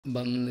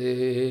वंदे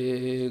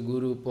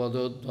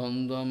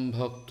गुरुपदद्वन्द्वं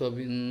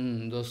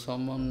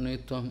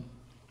भक्तबिंदसमन्वितं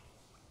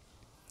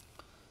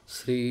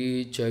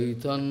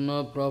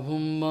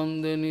श्रीचैतन्यप्रभुं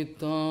वन्दे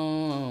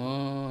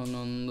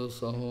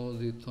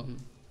नित्यानन्दसहोदितं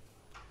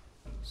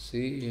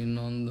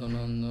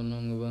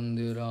श्रीनन्दनन्दनं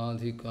वन्दे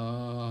राधिका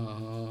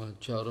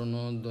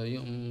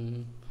चरणोदयं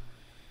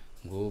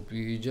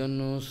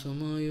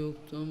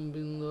गोपीजनसमायुक्तं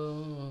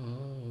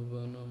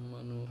बिन्दावनं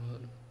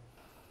मनोहरम्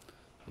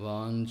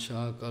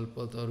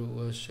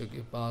वाञ्छाकल्पतरुश्च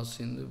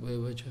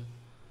कृपासिन्धुभ्यो च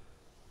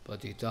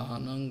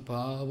पतितानां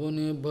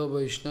पावनेभ्यो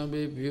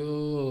वैष्णवेभ्यो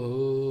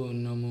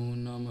नमो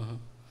नमः।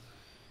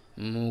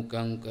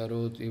 मूकं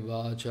करोति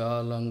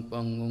वाचालं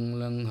पङ्गुं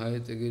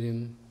लङ्घयितगिरिं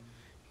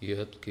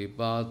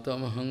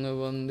यत्कृपातमहं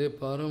वन्दे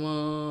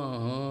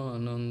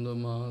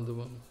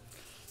परमानन्दमाधवं।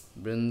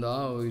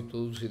 वृन्दावै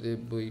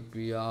तुलसीदेव वै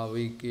पिया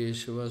वै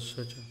केशवस्य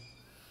च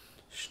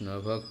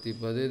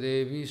कृष्णभक्तिपदे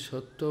देवी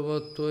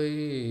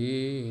सत्त्ववत्त्वयि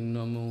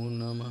नमो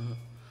नमः।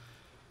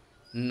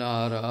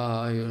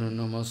 नारायण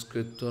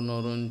नमस्कृत्य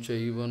नरं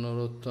चैव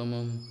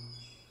नरोत्तमं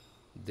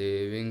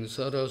देवीं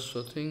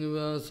सरस्वतीं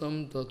व्यासं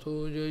ततो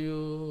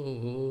जयो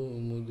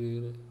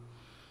मुदीरये।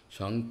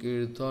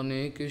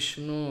 संकीर्तने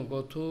कृष्ण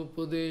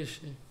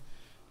कथोपदेशे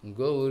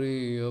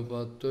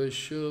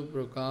गौरीयपत्रस्य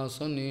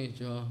प्रकाशने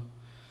च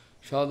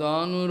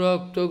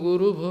सदानुरक्त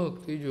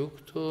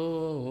गुरुभक्तियुक्तो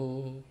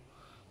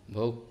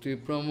भक्ति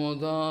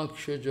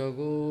प्रमोदाक्ष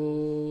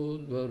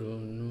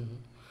जगोद्वरुन्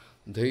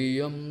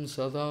धैर्यं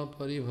सदा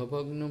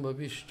परिभवग्न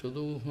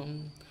भविष्टदोहं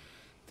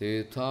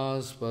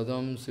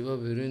तेथास्पदं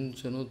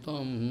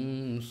शिवविरिञ्चनुतं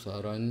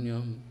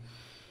शरण्यं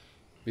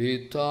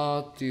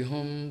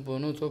पीतात्युहं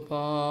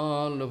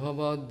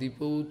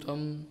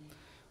पुनतपाल्भवाद्दिपूतं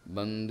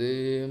वन्दे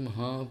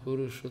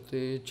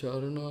महापुरुषते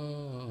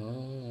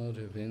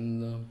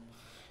चरणारविन्दं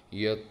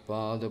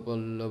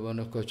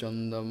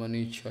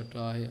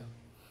यत्पादपल्लवनखचन्दमणिच्छटाय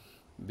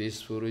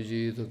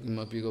विस्फुजित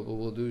किमपि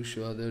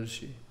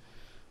गपवधूष्वदर्शि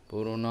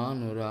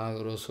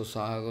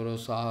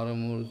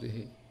पूर्णानुरागरससागरसारमूर्तिः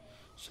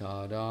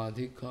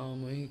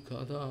साराधिकामयि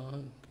कदा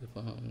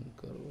कृपां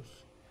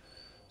करोसि।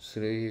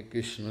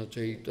 श्रीकृष्ण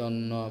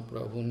चैतन्य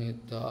प्रभु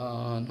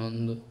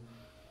नित्यानंद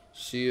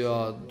श्री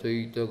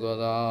अद्वैत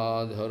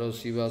गदाधर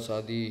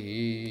शिवसदि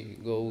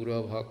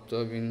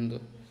गौरभक्तबिंद।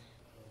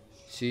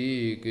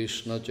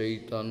 श्रीकृष्ण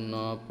चैतन्य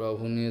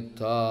प्रभु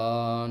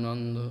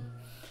नित्यानंद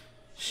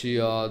श्री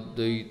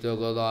अद्वैत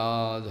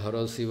गदाधर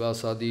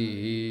शिवसदि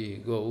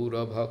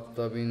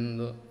गौरभक्तबिंद।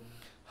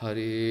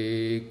 हरे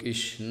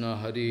कृष्ण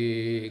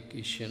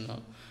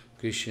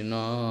कृष्ण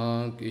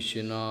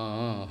कृष्ण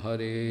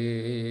हरे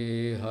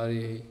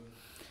हरे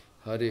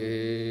हरे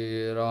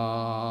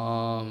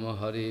राम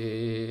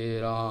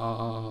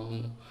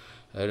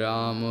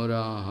राम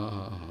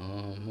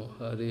राम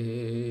हरे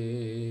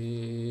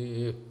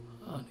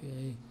हरे।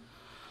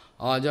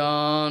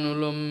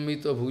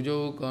 आजानुलंबित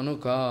भुजौ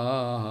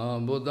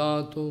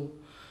कनकाबदातो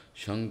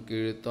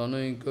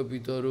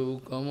संकीर्तनैकपितरो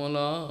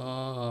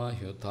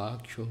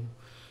कमलायताक्षो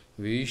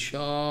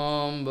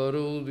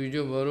विश्वाम्बरो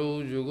द्विजवरो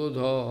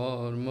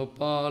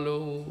जुगधर्मपालो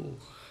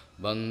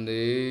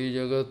वन्दे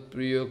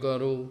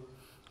जगत्प्रियकरो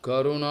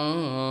करुणावतारो।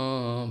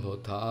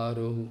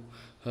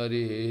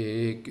 हरे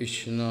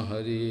कृष्ण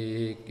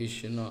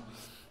कृष्ण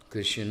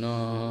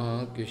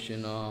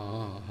कृष्ण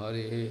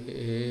हरे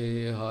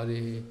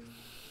हरे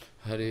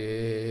हरे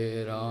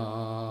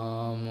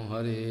राम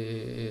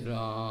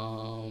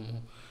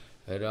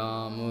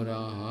राम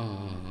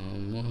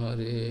राम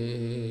हरे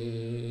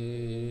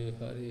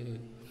हरे।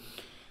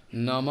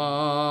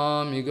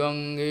 नमामि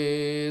गंगे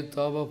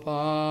तव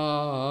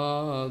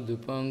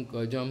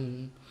पादपङ्कजं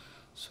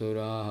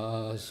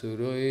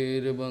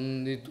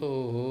सुरासुरैर्वन्दितो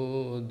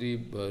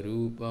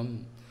दिव्यरूपं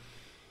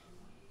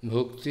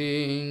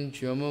भुक्तिं च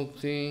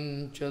मुक्तिं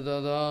च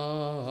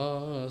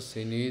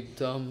ददासि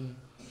नित्यं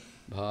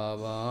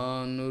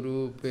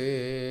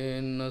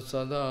भावानुरूपेण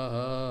सदा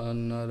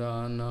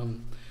नरानां।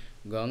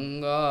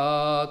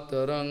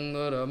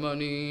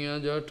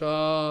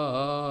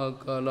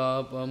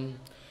 गङ्गातरङ्गरमणीयजटाकलापं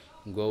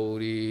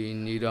गौरी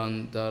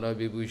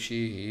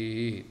निरन्तरविभूषिः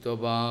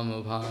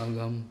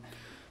त्ववामभागं।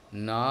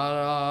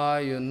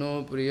 नारायणो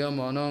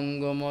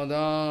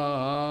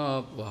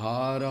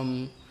प्रियमनङ्गमदापहारं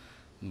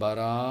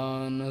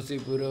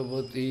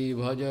वाराणसीपुरपति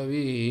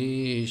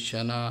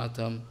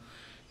भजवीशनाथं।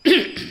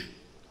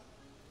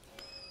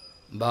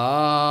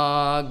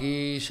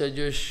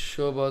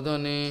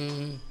 वागीशजुष्वदने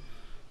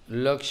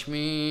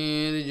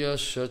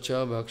लक्ष्मीर्यस्य च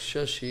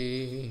वक्षसि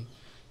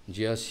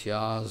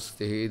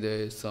यस्यास्ति हृदये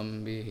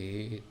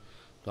संविहितं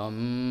तं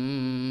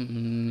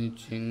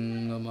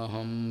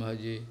निचिन्महं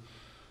भजे।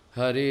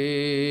 हरे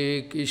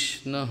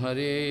कृष्ण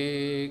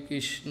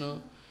कृष्ण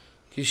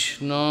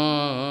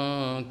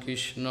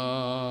कृष्ण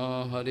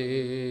हरे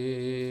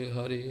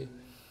हरे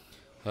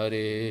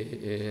हरे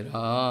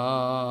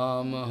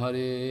राम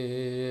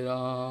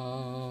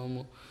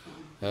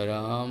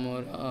राम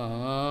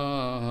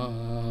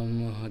राम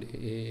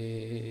हरे।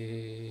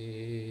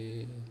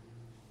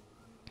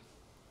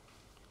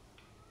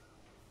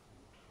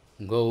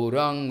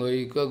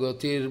 Gaurangaika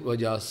gatir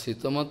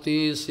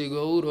vajasitamati si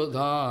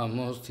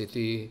gauradham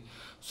sthiti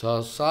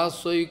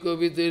sasasaika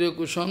vitere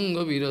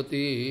kusanga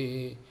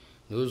virati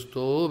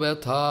dusto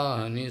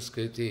vyatha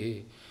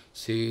niskriti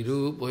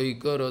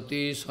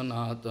Sirupaikarati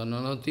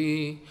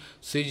sanatananati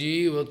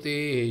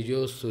sijivate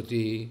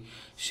jostuti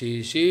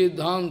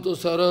Shishidhantu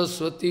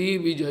saraswati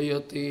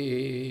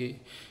vijayate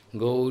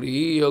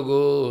Gauriya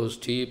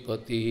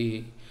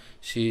Goshtipati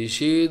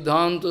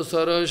Shishidhantu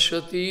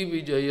saraswati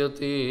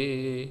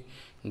vijayate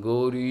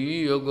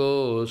Gauriya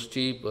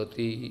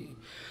Goshtipati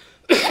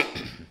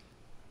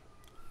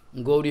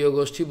Gauriya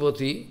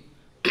Goshtipati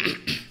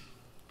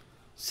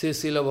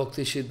Srila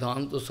Bhakti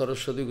Siddhanta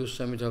Saraswati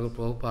Goswami Thakur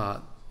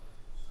Prabhupada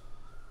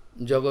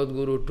Jagat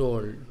Guru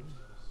told,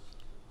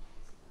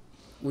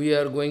 we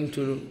are going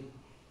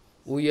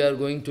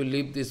to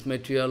leave this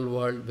material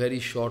world very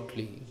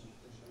shortly.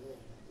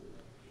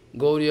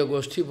 Gauriya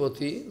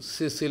Goshtipati,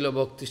 Srila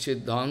Bhakti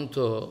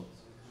Siddhanta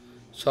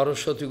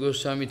Saraswati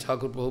Goswami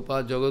Thakur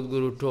Prabhupada Jagat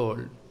Guru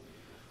told,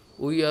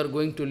 we are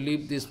going to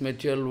leave this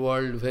material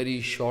world very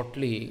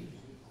shortly.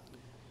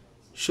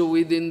 So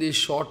within this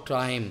short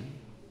time,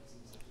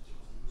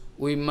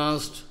 we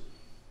must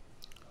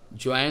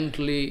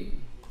jointly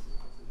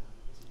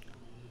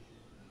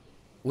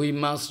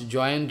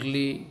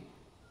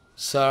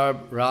serve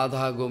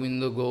Radha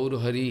Govinda Gaur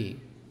Hari.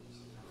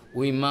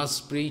 We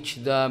must preach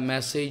the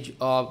message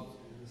of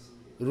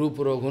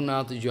Rupa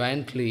Raghunath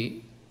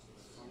jointly.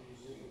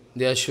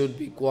 There should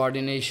be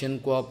coordination,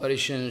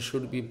 cooperation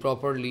should be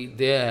properly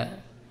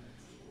there.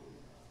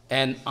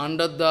 And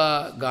under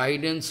the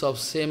guidance of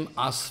same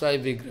Asray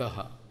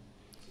Vigraha,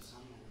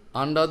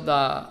 under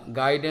the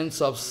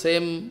guidance of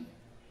same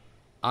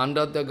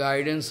Asray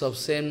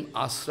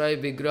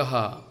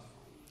Vigraha,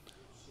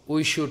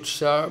 we should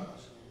serve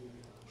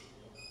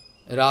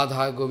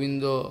Radha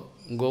Govinda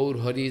Gaur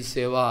Hari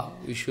Seva.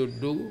 We should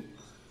do.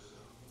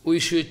 We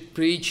should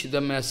preach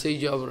the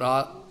message of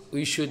Gaur.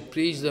 We should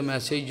preach the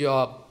message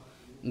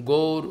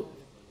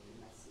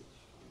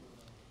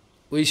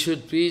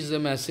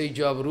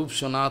of Rup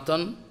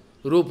Sanatan,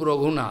 Rup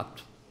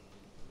Raghunath.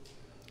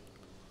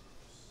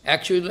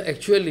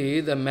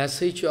 Actually, the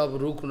message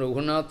of Rup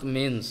Raghunath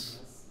means,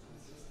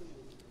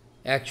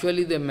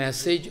 the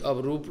message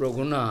of Rup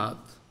Raghunath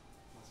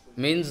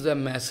means the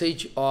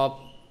message of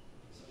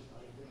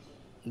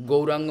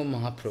Gauranga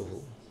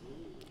Mahaprabhu.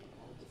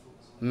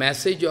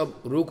 Message of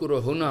Rup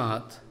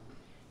Raghunath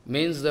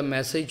means the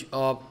message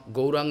of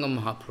Gauranga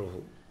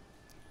Mahaprabhu.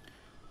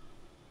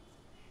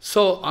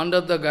 So,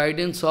 under the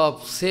guidance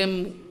of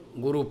same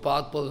Guru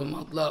Padpada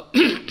Matla,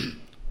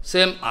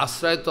 same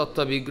Asray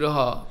Tattva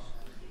Vigraha,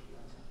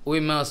 we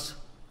must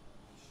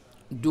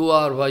do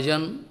our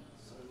bhajan.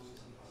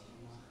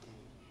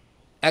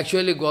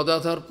 Actually,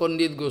 Gadadhar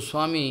Pandit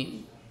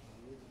Goswami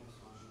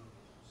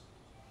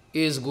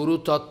is Guru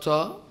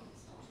Tattva.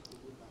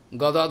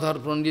 Gadadhar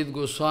Pandit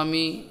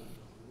Goswami,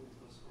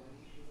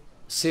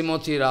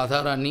 Srimati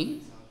Radharani.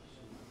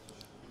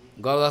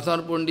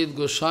 Gadadhar Pandit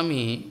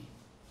Goswami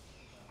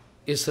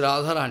is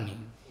Radharani,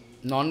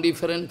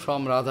 non-different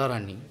from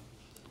Radharani.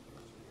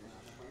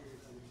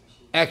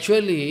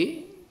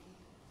 Actually,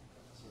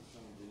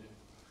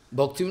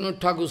 Bhaktivinoda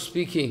Thakur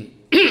speaking,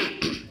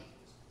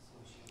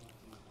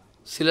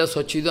 Srila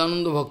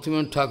Sachidananda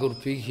Bhaktivinoda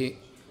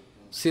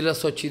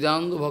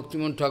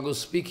Thakur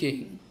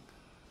speaking,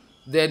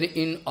 that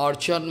in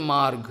Archan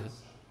Marg,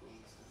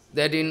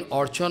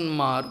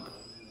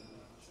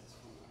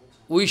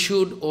 we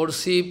should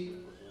worship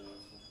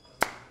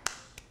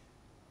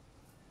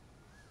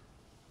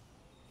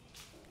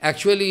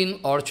actually in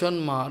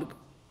Archan Marg,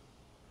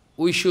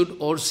 we should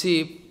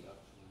worship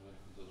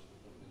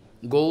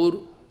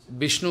Gaur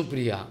Vishnu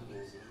Priya.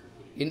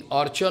 In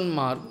Archan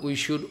Marg, we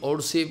should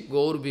worship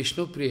Gaur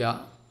Vishnu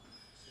Priya,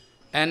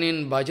 and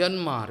in Bhajan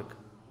Marg,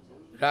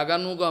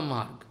 Raganuga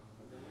Marg,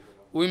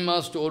 we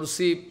must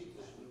worship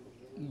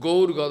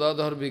Gaur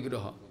Gadadhar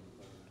Vigraha.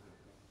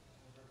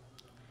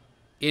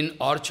 In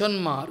Archan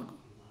Marg,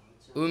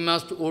 we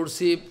must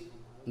worship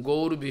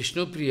Gaur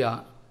Vishnu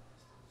Priya,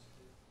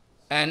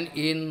 and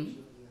in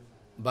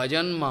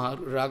Bhajan Marg,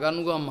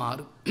 Raganuga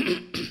Marg,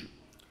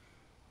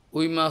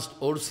 we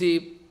must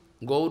worship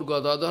Gaur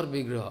Gadadhar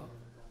Vigraha.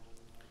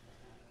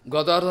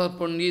 Gadadhar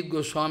Pandit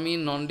Goswami,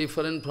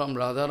 non-different from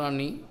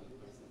Radharani,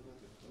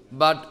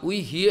 but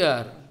we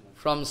hear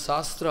from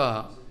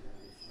Shastra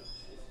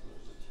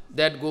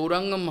that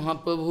Gauranga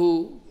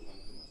Mahaprabhu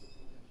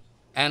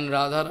and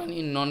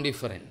Radharani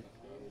non-different.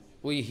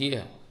 We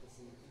hear.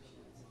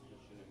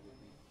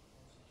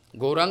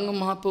 Gauranga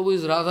Mahaprabhu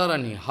is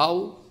Radharani.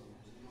 How?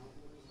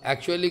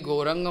 Actually,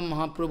 Gauranga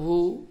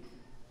Mahaprabhu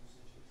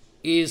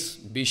is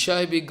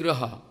Vishaya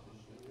Vigraha,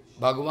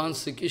 Bhagavan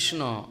Sri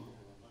Krishna,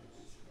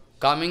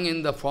 coming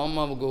in the form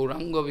of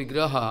Gauranga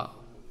Vigraha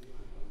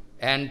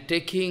and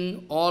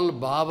taking all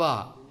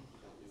bhava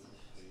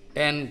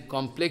and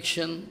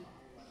complexion,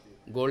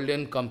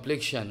 golden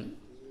complexion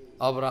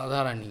of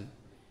Radharani.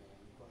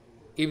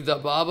 If the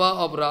bhava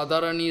of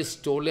Radharani is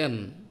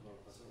stolen,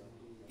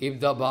 if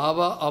the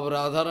bhava of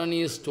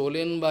Radharani is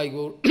stolen by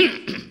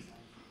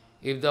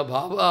if the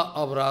bhava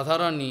of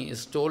Radharani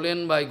is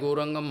stolen by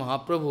Gauranga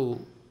Mahaprabhu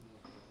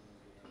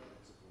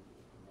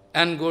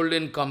and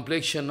golden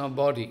complexion of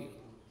body,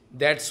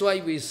 that's why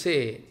we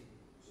say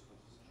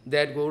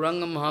that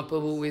Gauranga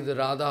Mahaprabhu with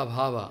Radha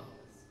Bhava.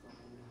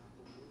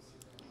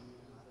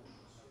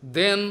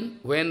 Then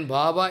when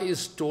Bhava is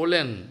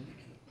stolen,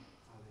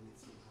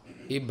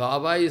 if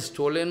Bhava is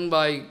stolen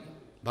by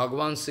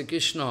Bhagavan Sri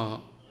Krishna,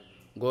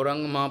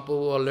 Gauranga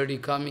Mahaprabhu already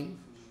coming.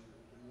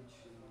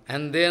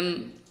 And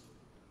then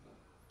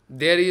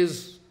there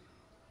is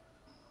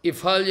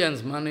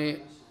effulgence,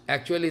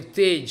 actually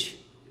Tej,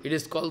 it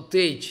is called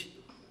Tej.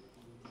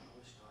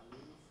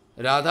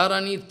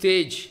 Radharani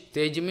Tej,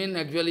 Tej means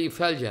actually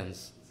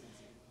effulgence,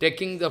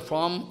 taking the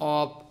form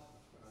of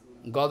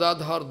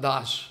Gadadhar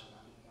Das.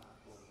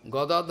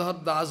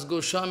 Gadadhar Das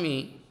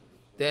Goswami,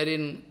 there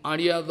in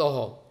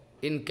Aryadaho,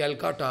 in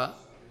Calcutta,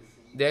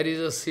 there is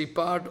a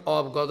Sripad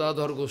of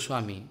Gadadhar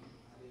Goswami.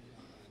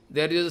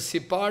 There is a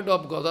Sripad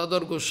of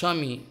Gadadhar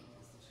Goswami,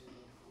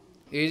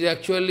 is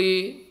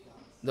actually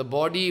the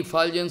body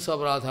effulgence of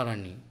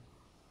Radharani.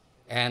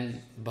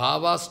 And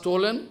Bhava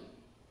stolen,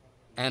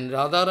 and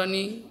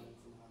Radharani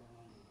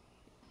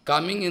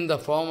coming in the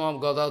form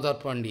of Gadadhar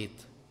Pandit.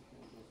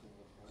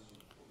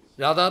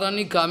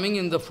 Radharani coming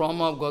in the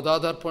form of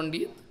Gadadhar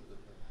Pandit.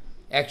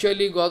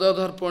 Actually,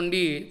 Gadadhar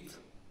Pandit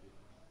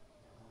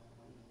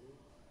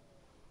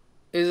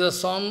is a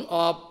son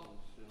of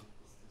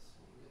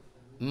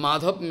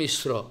Madhav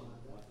Mishra,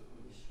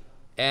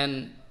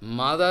 and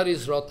mother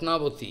is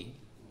Ratnavati.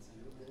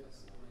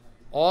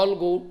 All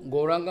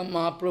Gauranga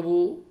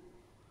Mahaprabhu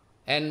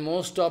and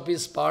most of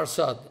his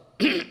Parsad,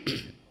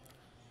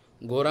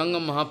 Gauranga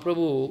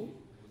Mahaprabhu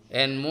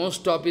and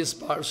most of his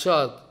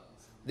Parsad,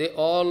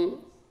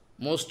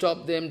 most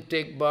of them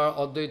take birth,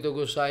 Advaita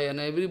Gosai and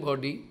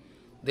everybody,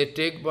 they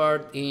take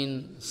birth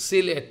in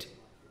Sylhet,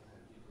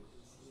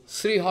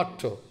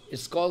 Srihatto.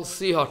 It's called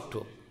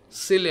Srihatto,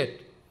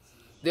 Sylhet.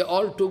 They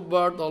all took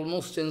birth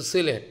almost in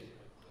Sylhet.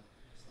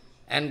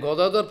 And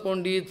Gadadhar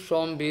Pandit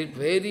from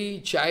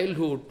very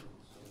childhood,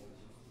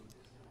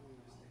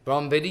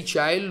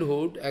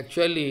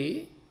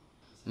 actually,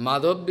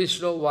 Madhav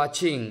Vishnu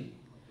watching,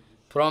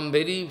 from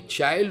very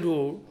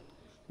childhood,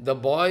 the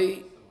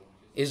boy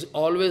is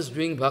always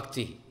doing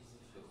bhakti.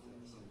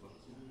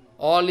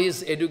 All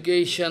his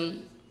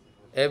education,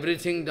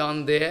 everything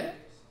done there.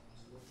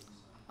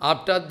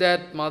 After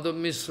that, Madhav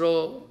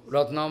Mishra,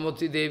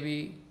 Ratnavati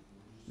Devi,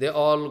 they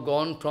all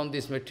gone from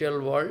this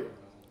material world.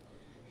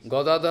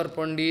 Gadadhar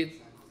Pandit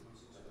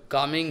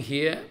coming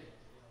here,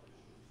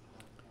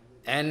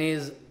 and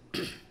is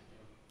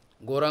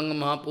Gauranga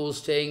Mahaprabhu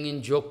staying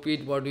in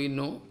Jogpit, what we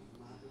know,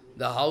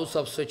 the house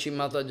of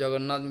Sachimata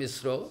Jagannath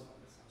Mishra,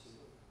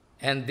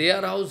 and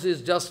their house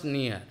is just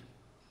near.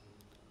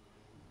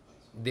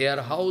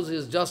 Their house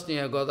is just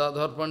near.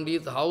 Gadadhar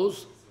Pandit's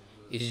house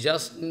is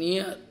just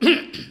near,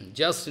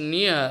 just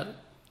near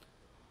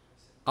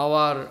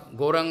our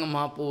Gauranga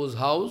Mahaprabhu's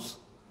house.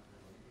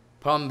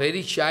 From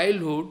very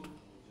childhood,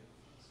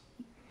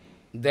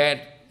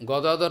 that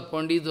Gadadhar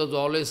Pandit was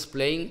always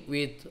playing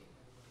with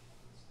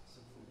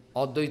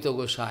Advaita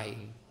Gosai,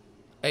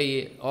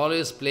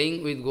 always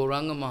playing with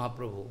Gauranga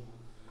Mahaprabhu.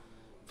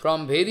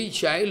 From very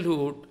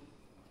childhood,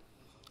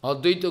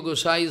 Advaita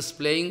Gosai is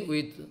playing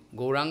with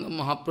Gauranga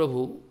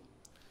Mahaprabhu,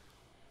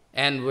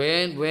 and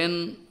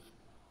when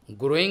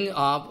growing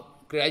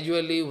up,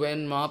 gradually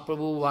when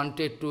Mahaprabhu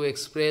wanted to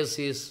express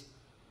his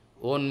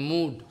own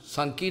mood,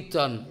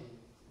 Sankirtan,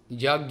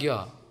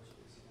 Yajna,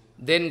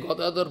 then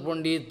Gadadhar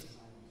Pandit,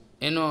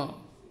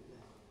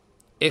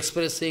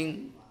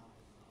 expressing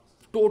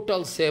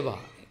total seva.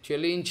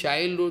 Actually in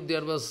childhood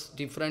there was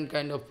different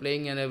kind of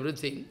playing and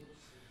everything.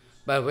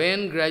 But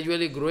when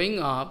gradually growing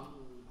up,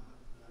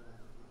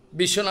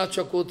 Vishwanath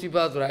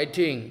Chakravarti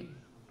writing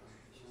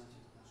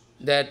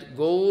that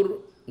Gaur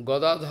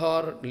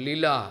Gadadhar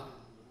Lila,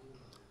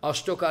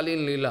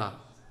 Ashtokalin Lila,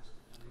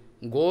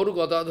 Gaur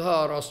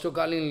Gadadhar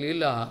Ashtokalin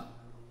Lila,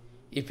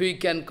 if we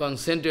can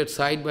concentrate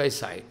side by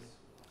side,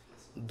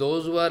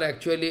 those who are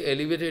actually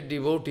elevated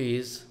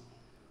devotees,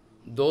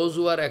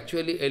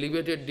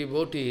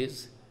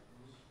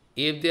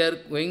 if they are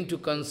going to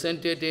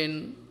concentrate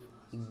in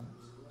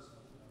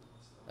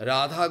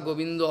Radha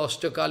Govinda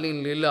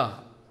Ashtakalin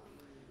Lila,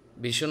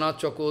 Vishwanath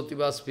Chakravarti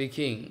was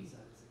speaking,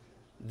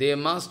 they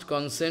must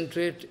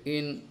concentrate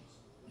in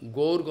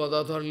Gaur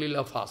Gadadhar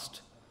Lila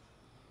first.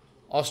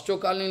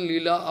 Ashtakalin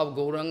Lila of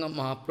Gauranga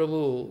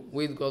Mahaprabhu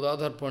with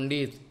Gadadhar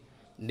Pandit,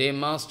 they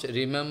must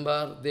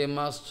remember, they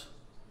must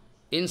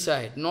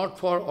insight, not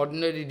for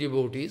ordinary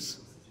devotees,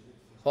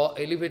 for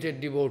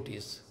elevated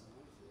devotees.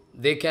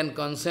 They can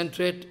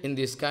concentrate in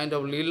this kind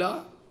of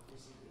lila,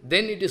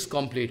 then it is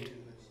complete.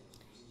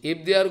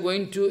 If they are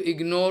going to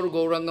ignore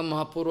Gauranga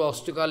Mahaprabhu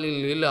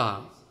Ashtakalin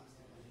Lila,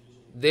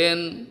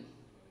 then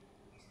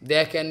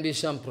there can be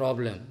some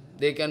problem.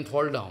 They can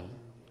fall down.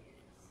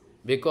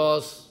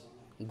 Because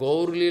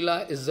Gaur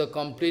Lila is the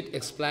complete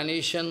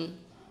explanation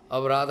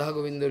of Radha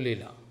Govinda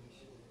Lila.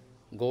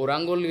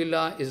 Gauranga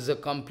Lila is the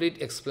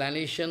complete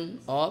explanation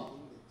of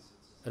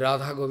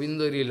Radha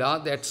Govinda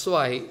Lila. That's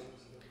why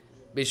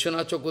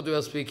Vishwanath Chakravarti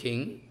was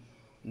speaking,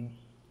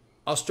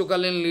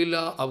 Ashtokalin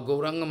Lila of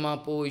Gauranga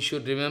Mahaprabhu we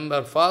should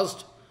remember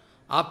first.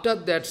 After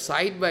that,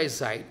 side by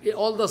side,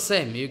 all the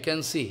same, you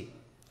can see.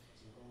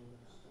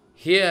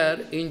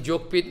 Here in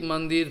Jogpit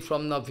Mandir,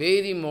 from the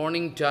very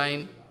morning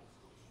time,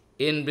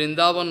 in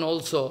Vrindavan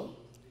also,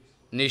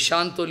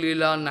 Nishanto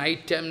Lila,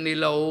 night time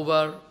Lila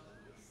over,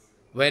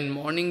 when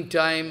morning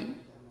time,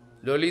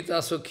 Lolita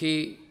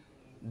Sukhi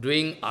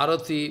doing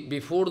Arati,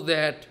 before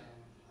that,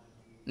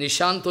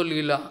 Nishanto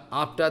Lila,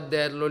 after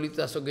that,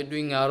 Lolita Sukhi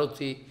doing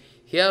Arati.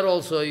 Here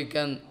also you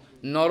can,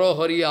 Naro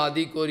Hari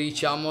Adi Kori,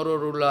 Chamaro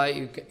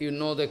Rula, you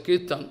know the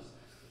Kirtan.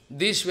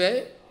 This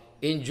way,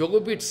 in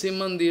Jogopit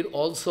Simandir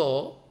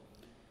also,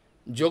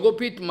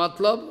 Jogopit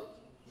Matlab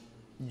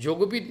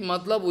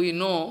we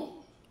know,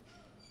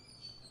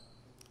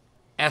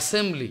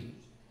 assembly.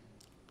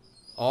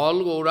 All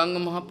Gauranga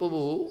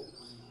Mahaprabhu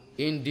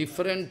in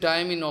different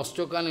time in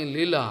Ashtokalin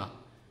Lila,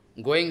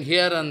 going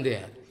here and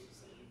there.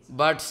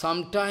 But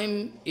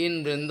sometime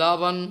in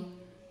Vrindavan,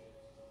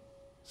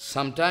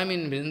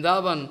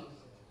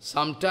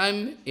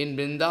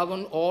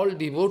 all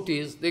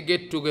devotees, they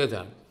get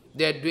together.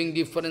 They are doing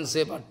different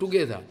seva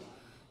together.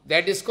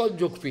 That is called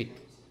Jogpit.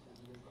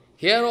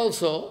 Here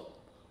also,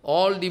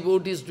 all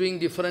devotees doing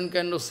different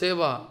kind of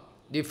seva,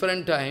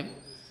 different time.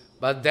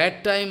 But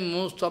that time,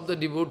 most of the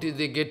devotees,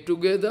 they get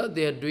together,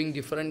 they are doing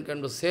different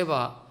kind of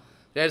seva.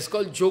 That is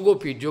called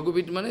Jogopit.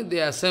 Jogopit means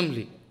they are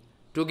assembly.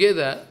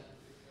 Together,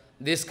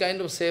 this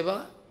kind of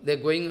seva, they are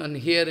going on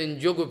here in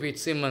Jogopit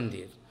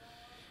Simandir.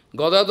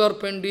 Gadadhar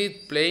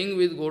Pandit playing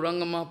with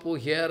Gauranga Mahaprabhu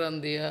here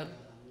and there,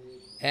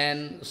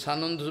 and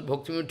Sananda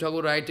Bhaktivinoda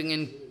Thakur writing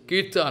in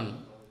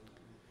Kirtan.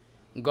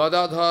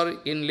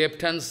 Gadadhar in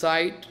left-hand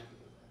side,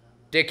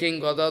 taking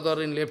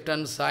Gadadhar in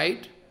left-hand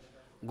side,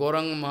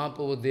 Gauranga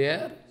Mahaprabhu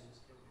there,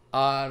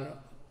 or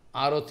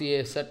Arati,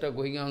 etc.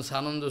 going on,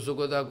 Sananda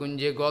Sukhoda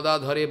Kunje,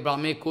 Gadadhare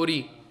Brahme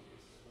Kori,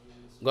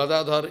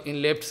 Gadadhar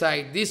in left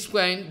side, this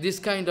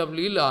kind of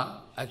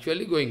lila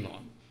actually going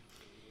on.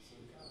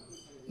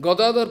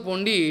 Gadadhar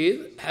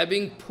Pandit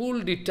having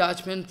full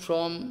detachment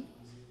from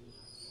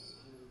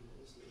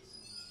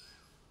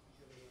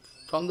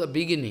the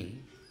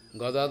beginning.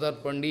 Gadadhar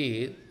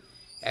Pandit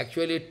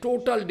actually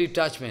total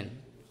detachment.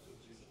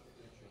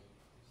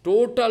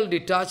 Total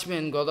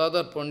detachment,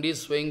 Gadadhar Pandit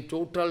showing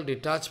total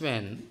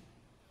detachment.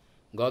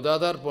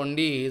 Gadadhar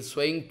Pandit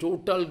showing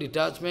total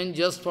detachment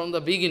just from the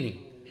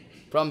beginning,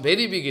 from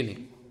very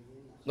beginning.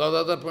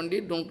 Gadadhar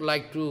Pandit don't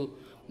like to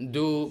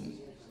do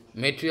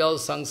material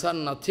sangsar,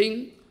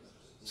 nothing.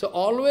 So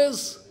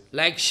always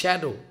like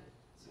shadow,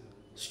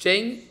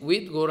 staying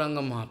with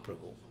Gauranga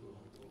Mahaprabhu.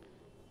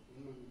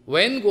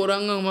 When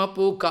Gauranga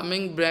Mahaprabhu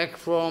coming back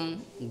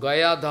from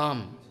Gaya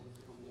Dham,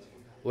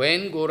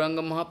 when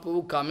Gauranga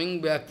Mahaprabhu coming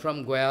back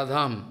from Gaya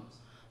Dham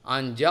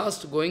and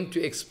just going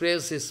to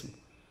express his,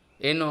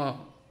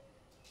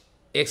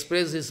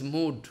 express his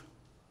mood,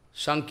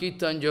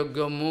 Sankirtan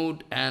Yogya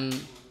mood, and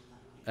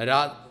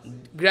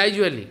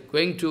gradually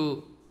going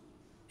to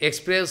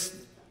express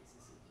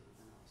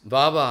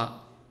Baba.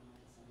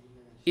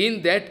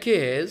 In that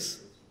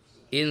case,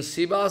 in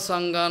Shiva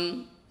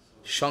Sangan,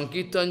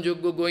 Sankirtan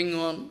Yogya going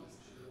on,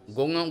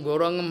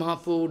 Gauranga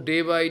Mahaprabhu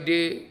day by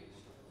day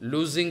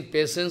losing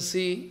patience.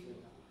 In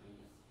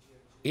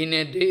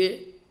a day,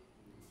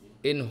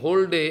 in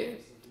whole day,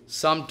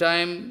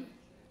 sometime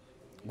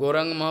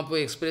Gauranga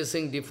Mahaprabhu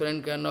expressing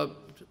different kind of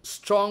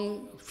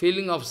strong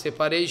feeling of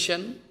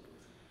separation.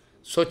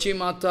 Sochi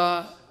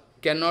Mata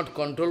cannot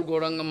control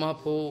Gauranga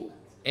Mahaprabhu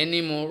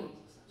anymore.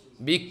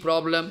 Big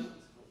problem.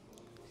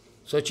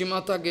 Sochi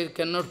Mata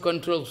cannot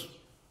control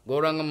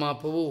Gauranga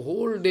Mahaprabhu.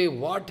 Whole day,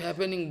 what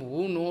happening,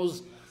 who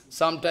knows?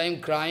 Sometime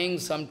crying,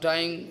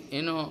 sometime,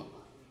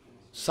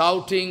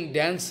 shouting,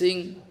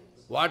 dancing.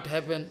 What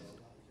happened?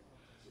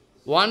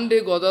 One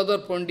day Gadadhar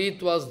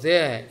Pandit was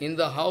there in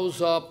the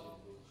house of,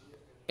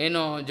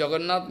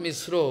 Jagannath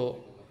Misro,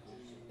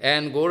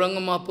 and Gauranga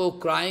Mahaprabhu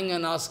crying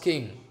and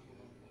asking,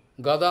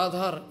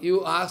 Gadadhar,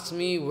 you ask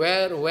me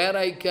where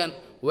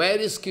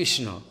is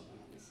Krishna?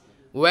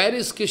 Where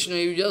is Krishna?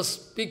 You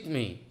just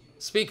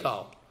speak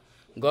out.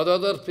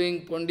 Gadadhar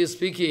Pandit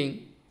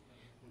speaking,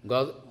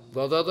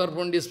 Gadadhar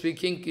Pandit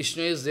speaking,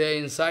 Krishna is there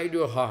inside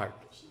your heart.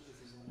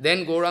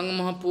 Then Gauranga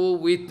Mahaprabhu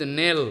with the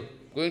nail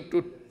going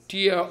to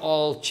tear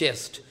all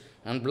chest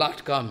and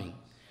blood coming.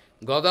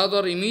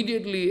 Gadadhar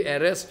immediately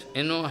arrest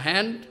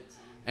hand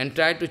and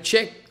try to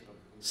check,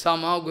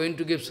 somehow going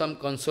to give some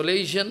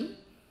consolation.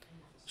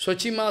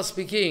 Sochima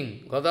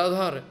speaking,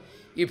 Gadadhar,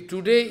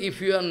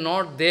 if you are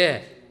not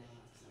there,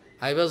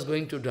 I was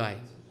going to die.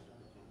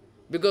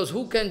 Because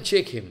who can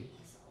check him?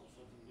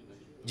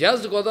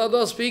 Just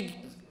Gadadhar speak,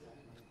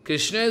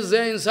 Krishna is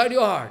there inside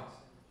your heart,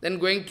 then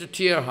going to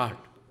tear heart,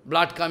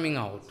 blood coming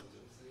out.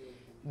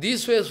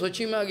 This way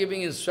Sochima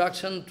giving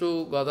instruction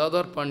to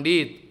Gadadhar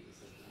Pandit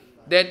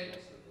that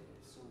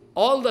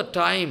all the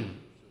time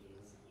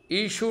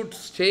he should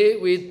stay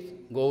with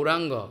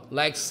Gauranga,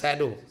 like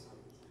shadow.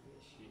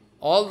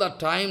 All the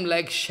time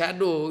like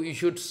shadow, you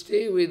should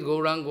stay with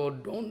Gauranga,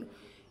 don't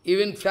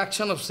even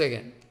fraction of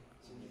second.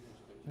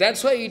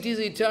 That's why it is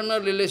eternal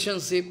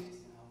relationship.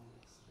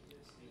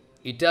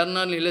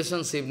 Eternal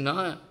relationship,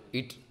 na?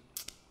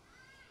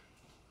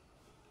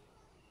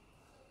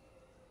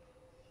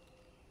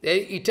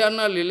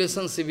 Eternal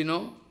relationship,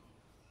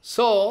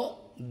 So,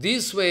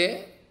 this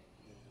way,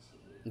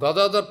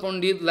 Gadadhar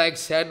Pandit like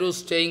shadow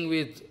staying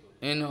with,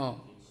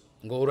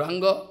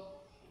 Gauranga.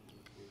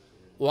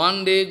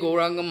 One day,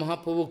 Gauranga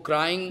Mahaprabhu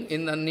crying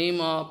in the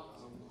name of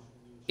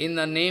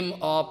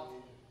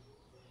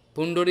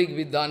Pundarik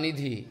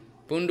Vidyanidhi.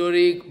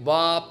 Pundarik,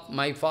 Bap,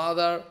 my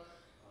father,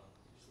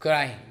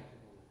 crying.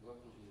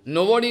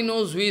 Nobody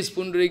knows who is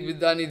Pundarik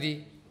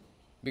Vidyanidhi,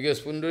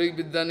 because Pundarik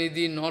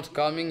Vidyanidhi not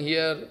coming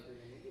here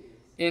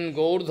in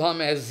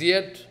Gaurdham as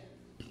yet,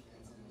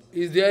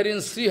 is there in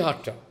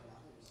Srihatta.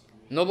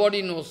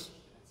 Nobody knows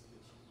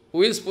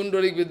who is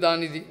Pundarik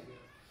Vidyanidhi.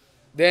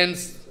 Then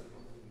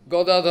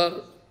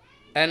Gadadhar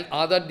and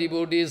other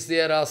devotees,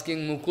 they are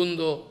asking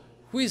Mukundo,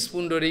 who is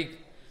Pundarik?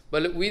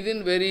 But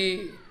within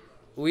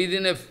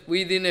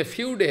a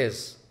few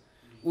days,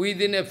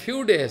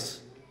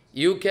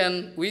 you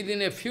can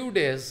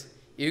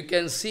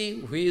see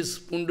who is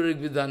Pundarik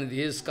Vidyanidhi.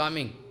 He is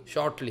coming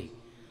shortly.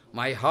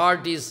 My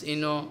heart is,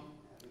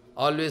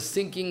 always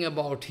thinking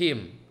about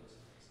him.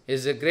 He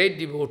is a great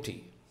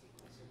devotee.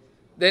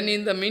 Then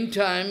in the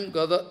meantime,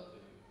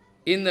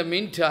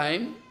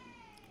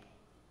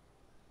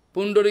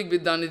 Pundarik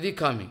Vidyanidhi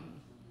coming.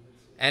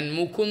 And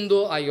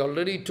Mukundo, I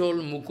already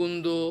told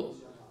Mukundo,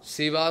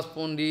 Srivas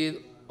Pandit,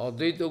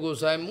 Advaita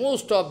Gosai,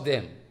 most of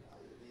them,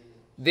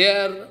 they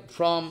are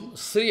from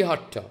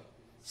Srihatta.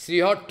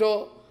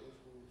 Srihatta,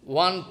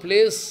 one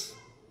place,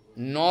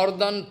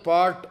 northern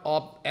part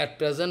of, at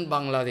present,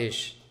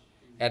 Bangladesh.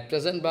 At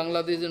present,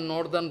 Bangladesh is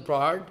northern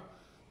part.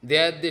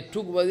 There they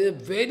took a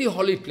very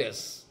holy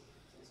place.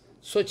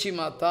 Sachi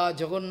Mata,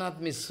 Jagannath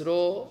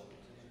Misro,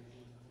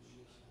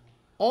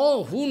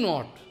 oh, who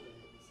not?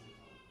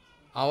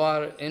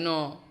 Our,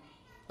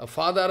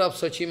 father of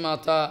Sachi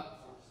Mata,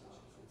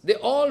 they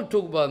all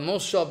took birth,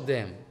 most of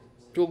them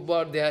took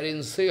birth there in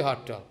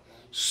Srihatta.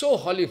 So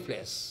holy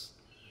place.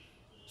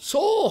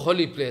 So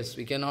holy place,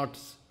 we cannot,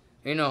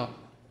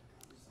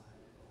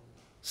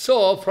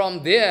 So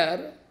from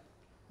there,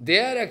 they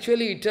are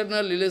actually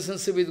eternal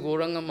relationship with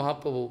Gauranga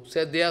Mahaprabhu.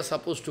 Said they are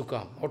supposed to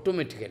come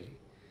automatically,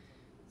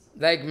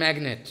 like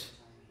magnet.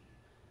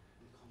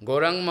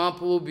 Gauranga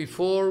Mahaprabhu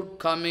before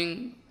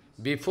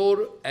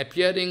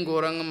appearing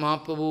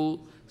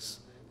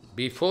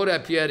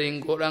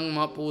Gauranga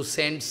Mahaprabhu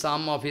sent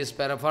some of his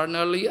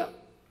paraphernalia,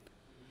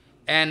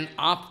 and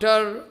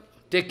after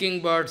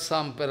taking birth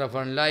some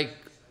paraphernalia, like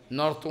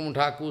Narottam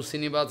Thakur,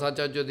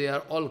 Srinivasacharya, they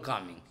are all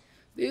coming.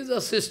 This is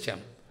a system.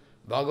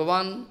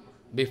 Bhagavan,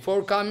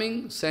 before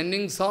coming,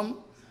 sending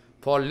some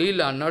for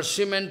Leela,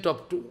 nourishment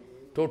of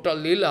total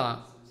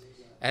Leela,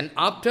 and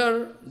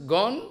after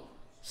gone,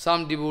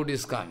 some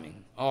devotees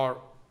coming,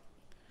 or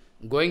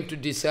going to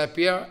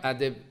disappear. At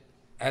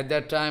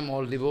that time,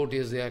 all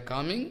devotees, they are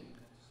coming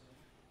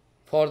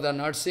for the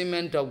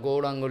nourishment of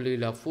Gauranga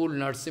Leela, full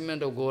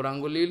nourishment of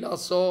Gauranga Leela.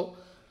 So,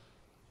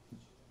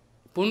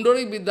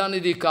 Pundarik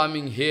Vidyanidhi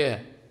coming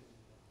here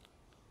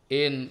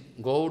in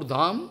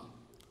Gaurdham,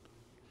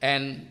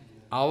 and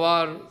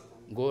our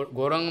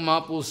Gauranga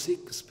Mahaprabhu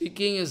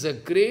speaking is a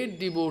great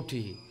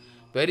devotee.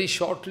 Very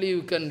shortly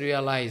you can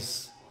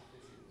realize.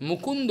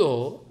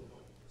 Mukundo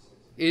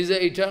is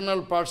the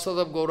eternal Parsad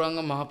of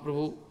Gauranga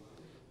Mahaprabhu.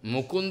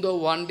 Mukundo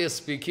one day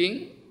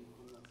speaking,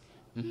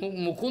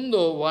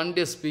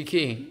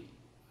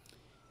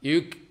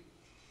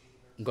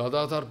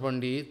 Gadadhar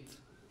Pandit,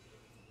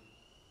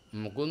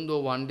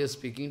 Mukundo one day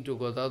speaking to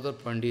Gadadhar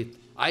Pandit,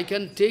 I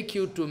can take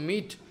you to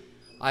meet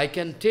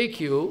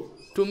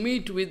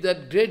with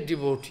that great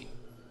devotee.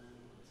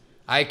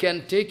 I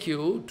can take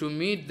you to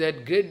meet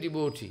that great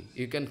devotee.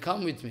 You can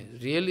come with me.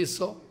 Really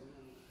so?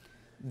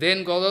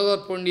 Then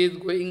Gadadhar Pandit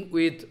going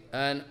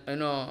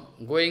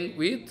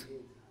with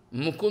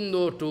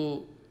Mukundo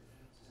to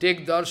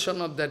take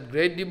darshan of that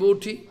great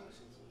devotee.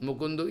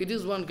 Mukundo, it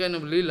is one kind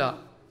of lila.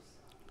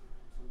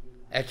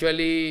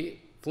 Actually,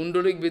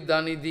 Pundarik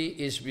Vidyanidhi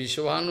is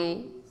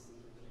Vishwabhanu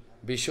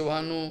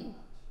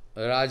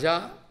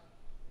Raja,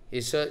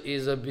 is a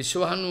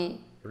Vishwabhanu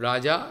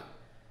Raja,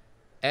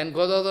 and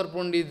Gadadhar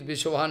Pandit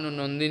Vishwabhanu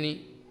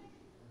Nandini.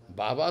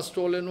 Baba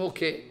stolen,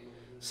 okay,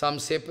 some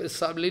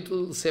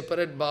little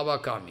separate Baba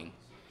coming.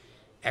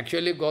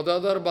 Actually,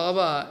 Gadadhar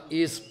Baba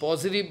is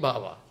positive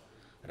Baba.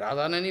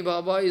 Radharani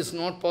Baba is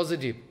not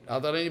positive.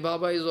 Radharani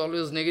Baba is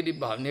always negative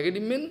Baba.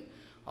 Negative means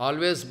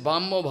always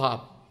Bhammo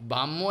Bhav.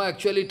 Bhammo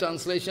actually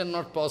translation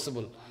not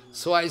possible.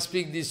 So I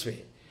speak this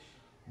way.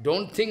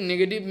 Don't think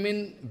negative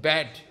mean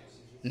bad.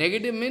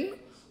 Negative mean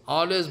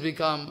always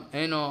become,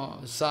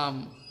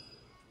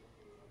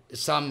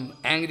 some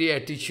angry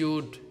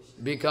attitude,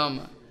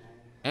 become,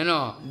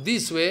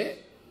 this way,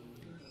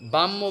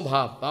 Bhammo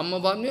Bhav. Bhammo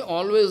Bhav means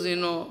always,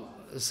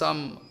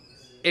 some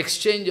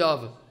exchange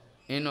of,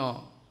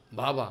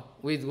 Baba,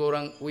 with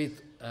Gaurang,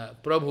 with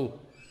Prabhu.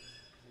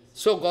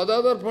 So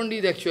Gadadhar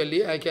Pandit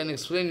actually, I can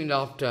explain it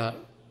after.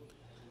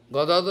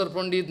 Gadadhar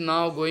Pandit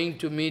now going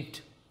to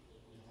meet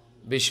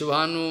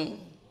Vishwanu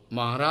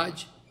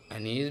Maharaj,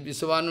 and he is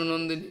Vishwanu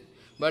Nandini.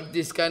 But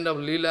this kind of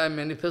lila I am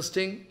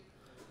manifesting.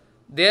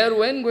 There,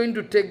 when going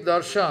to take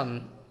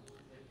darshan,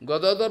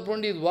 Gadadhar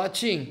Pandit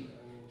watching,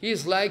 he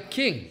is like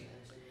king.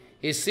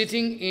 He is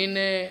sitting in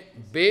a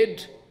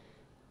bed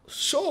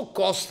so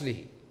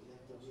costly.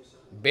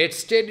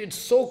 Bedstead is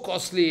so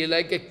costly,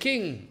 like a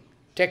king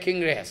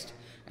taking rest.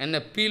 And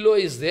a pillow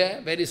is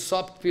there, very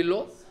soft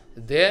pillow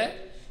there.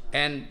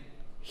 And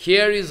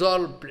here is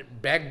all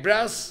back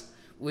brass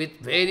with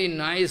very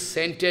nice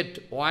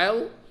scented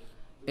oil,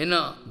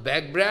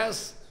 back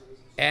brass.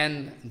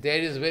 And there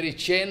is very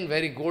chain,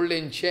 very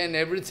golden chain,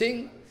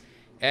 everything.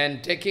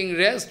 And taking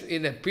rest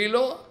in a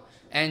pillow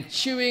and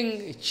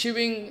chewing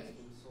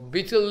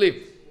betel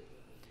leaf.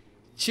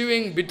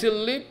 Chewing betel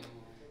leaf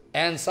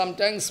and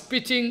sometimes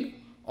spitting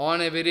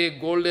on a very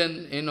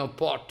golden,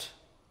 pot.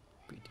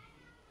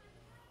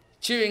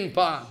 Chewing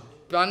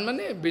pan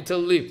mane betel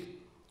leaf.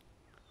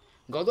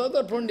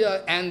 Gadadhar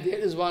Pandit, and there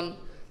is one,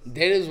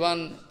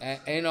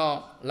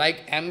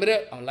 like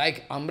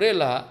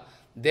umbrella,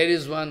 there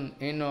is one,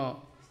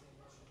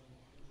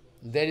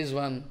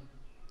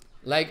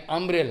 like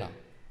umbrella,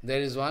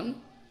 there is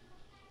one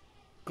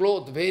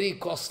cloth, very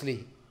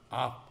costly,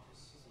 up.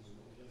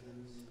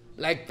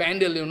 Like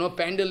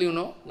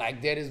pandal,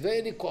 like there is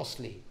very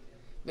costly,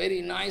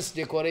 very nice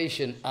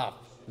decoration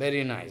up,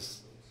 very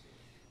nice.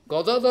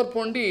 Gadadhar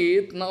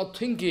Pandit now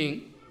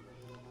thinking,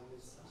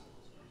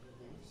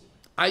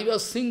 I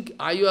was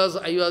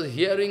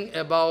hearing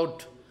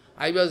about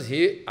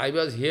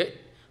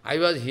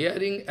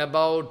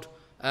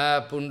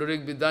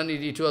Pundarik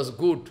Vidhanidhi, it was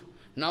good.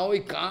 Now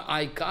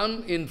I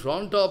come in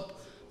front of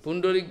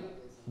Pundarik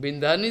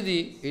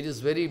Vidhanidhi, it is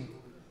very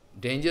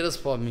dangerous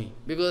for me,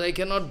 because I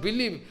cannot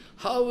believe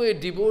how a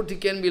devotee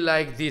can be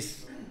like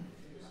this.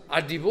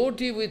 A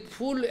devotee with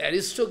full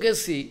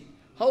aristocracy,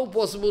 how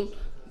possible?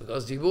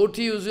 Because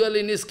devotee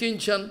usually in his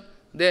kinchan,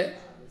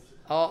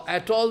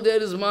 at all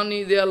there is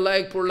money, they are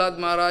like Prahlad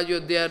Maharaj, or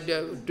they are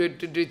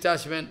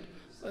detachment.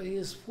 He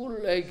is full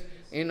like,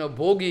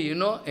 bhogi,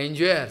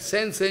 enjoyer,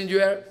 sense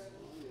enjoyer.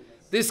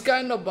 This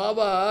kind of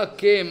Baba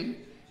came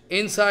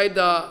inside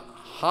the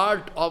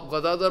heart of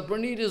Gadadhar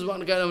Pandit. It is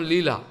one kind of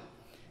lila.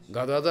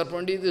 Gadadhar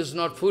Pandit is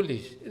not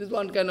foolish. It is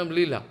one kind of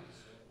lila.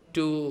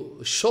 To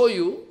show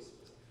you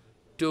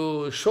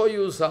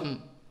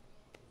some,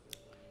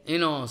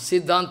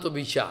 Siddhanta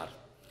Vichar.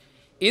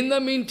 In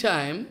the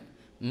meantime,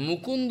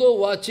 Mukundo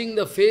watching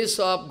the face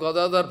of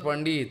Gadadhar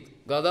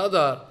Pandit,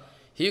 Gadadhar,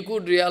 he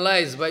could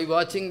realize by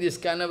watching this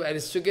kind of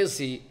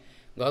aristocracy,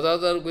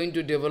 Gadadhar going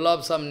to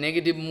develop some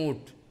negative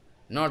mood,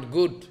 not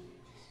good.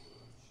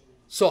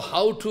 So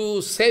how to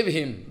save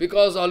him?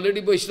 Because already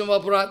Vaishnava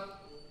Aparad.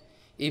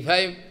 If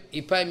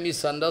I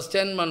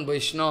misunderstand one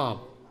Vaishnava,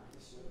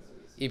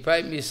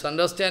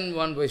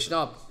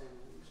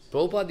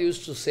 Prabhupada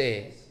used to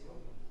say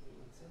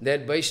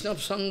that Vaishnava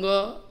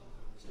Sangha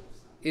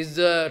is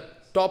the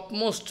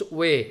topmost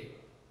way.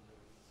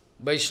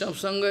 Vaishnava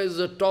Sangha is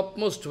the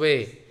topmost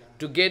way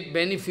to get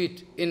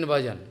benefit in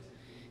bhajan.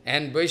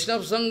 And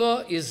Vaishnava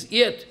Sangha is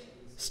yet,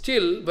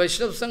 still,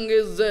 Vaishnava Sangha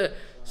is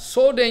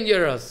so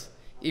dangerous.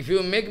 If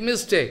you make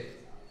mistake,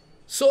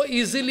 so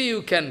easily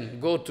you can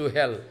go to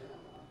hell.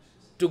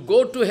 To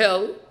go to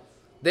hell,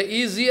 the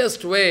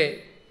easiest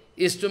way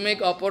is to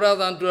make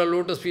aparadha unto a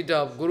lotus feet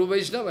of Guru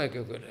Vaishnava.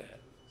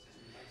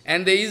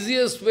 And the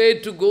easiest way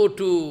to go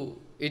to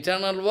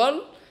eternal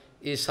world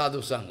is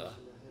sadhu sangha.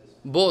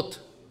 Both.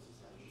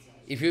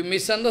 If you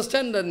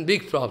misunderstand, then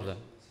big problem.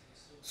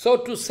 So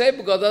to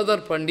save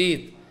Gadadhar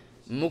Pandit,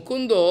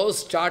 Mukundo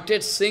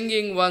started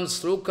singing one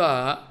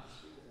sloka.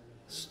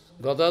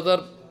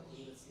 Gadadhar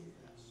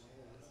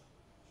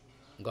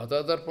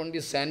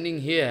Pandit standing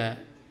here,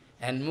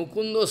 and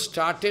Mukundo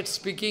started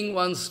speaking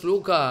one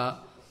sloka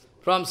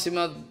from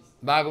Srimad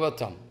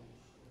Bhagavatam.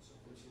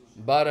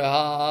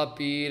 Barha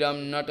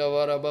piram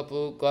natavara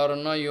bapu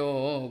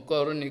karnayo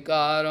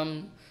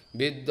karnikaram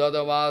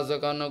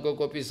viddadavasakanako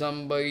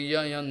kopisam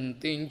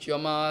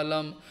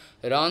vayyayantinchamalam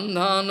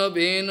randhana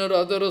vena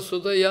radara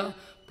sudaya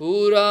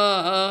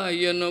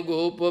purayana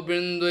gopa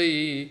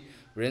brindvai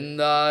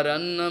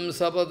vrindarannam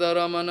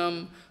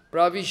sapadaramanam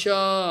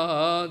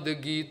pravishad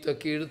gita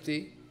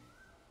kirti.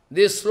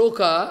 This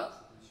sloka,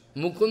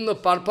 Mukunda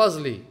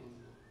purposely,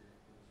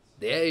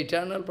 they are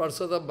eternal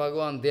persons of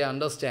Bhagavan, they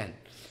understand.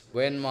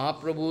 When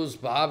Mahaprabhu's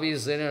bhav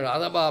is in a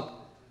Radha bhav,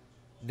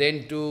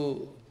 then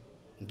to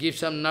give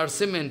some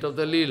nourishment of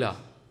the Leela,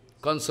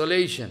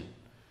 consolation,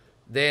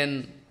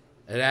 then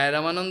Raya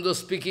Ramananda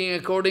speaking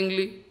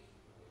accordingly,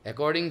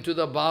 according to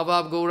the bhav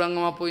of Gauranga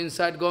Mahaprabhu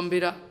inside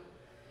Gambhira,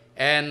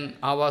 and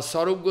our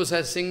Sarup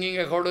Gosai singing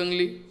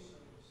accordingly,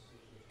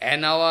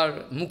 and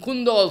our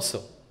Mukunda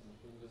also.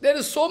 There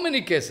are so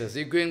many cases.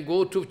 You can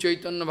go to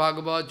Chaitanya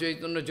Bhagavad,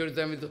 Chaitanya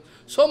Charitamrita,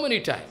 so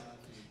many times.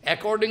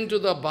 According to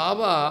the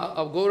Baba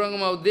of Gauranga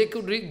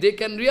Mahaprabhu, they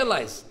can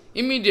realize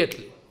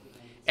immediately,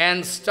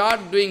 and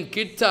start doing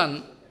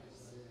kirtan,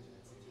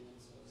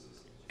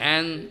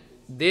 and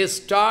they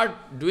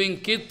start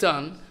doing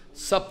kirtan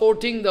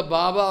supporting the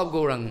Baba of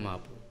Gauranga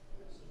Mahaprabhu.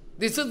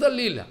 This is the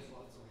Leela.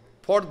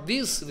 For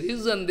this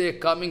reason they are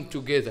coming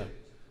together,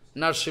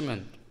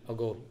 nourishment of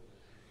Gaur.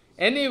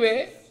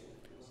 Anyway,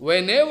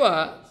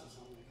 whenever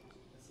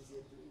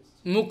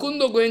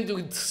Mukunda going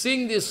to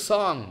sing this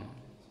song,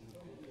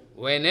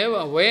 when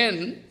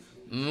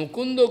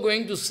Mukunda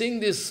going to sing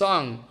this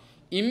song,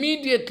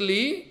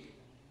 immediately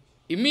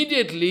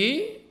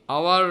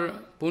our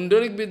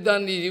Pundarik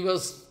Vidyani, he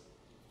was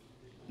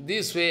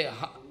this way,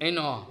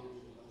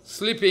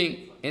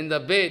 sleeping in the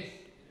bed,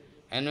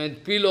 and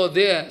with pillow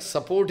there,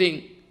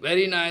 supporting,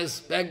 very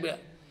nice background.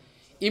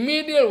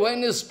 Immediately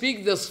when you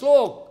speak the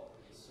slok,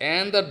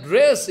 and the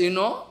dress,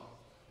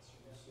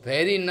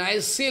 very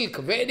nice silk,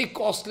 very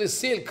costly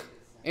silk,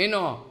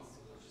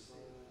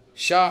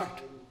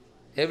 shirt,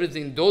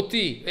 everything,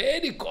 dhoti,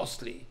 very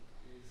costly.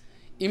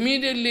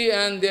 Immediately,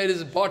 and there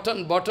is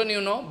button,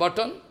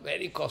 button,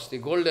 very costly,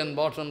 golden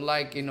button,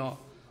 like,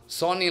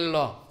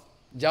 son-in-law,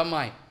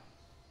 Jamai.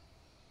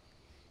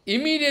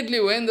 Immediately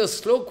when the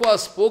slok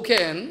was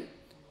spoken,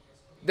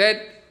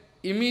 that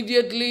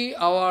immediately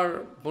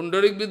our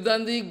Pundarik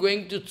Vidyani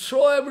going to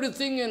throw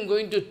everything and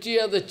going to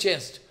tear the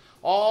chest.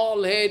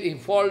 All head, he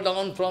fall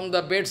down from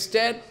the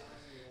bedstead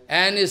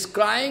and is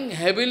crying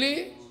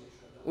heavily.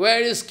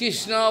 Where is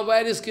Krishna?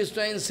 Where is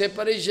Krishna? In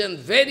separation,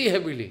 very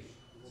heavily.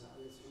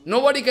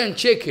 Nobody can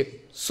check him.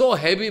 So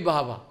heavy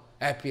Baba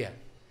appear.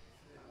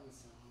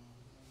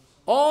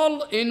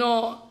 All,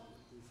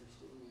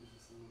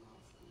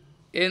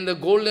 in the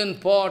golden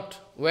pot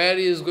where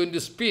he is going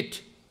to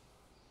spit,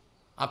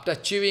 after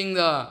chewing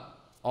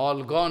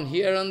all gone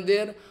here and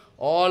there,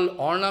 all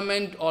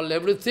ornament, all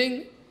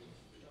everything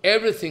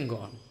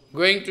gone.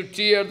 Going to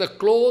tear the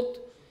cloth,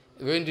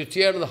 going to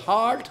tear the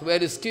heart,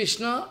 where is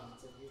Krishna?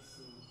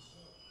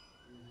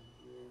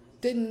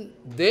 Then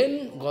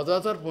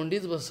Gadadhar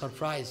Pandit was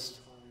surprised.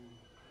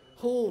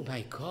 Oh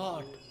my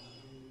God!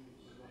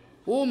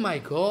 Oh my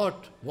God!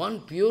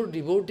 One pure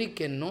devotee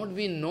cannot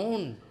be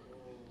known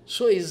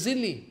so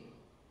easily.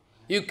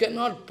 You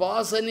cannot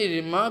pass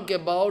any remark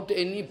about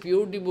any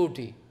pure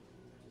devotee.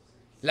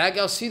 Like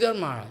our Siddhar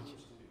Maharaj.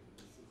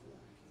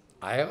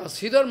 I have a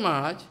Siddhar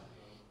Maharaj.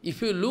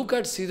 If you look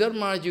at Siddhar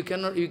Maharaj,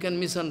 you can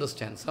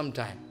misunderstand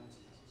sometime.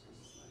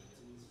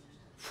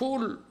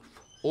 Full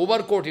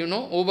overcoat,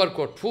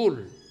 overcoat, full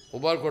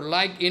overcoat,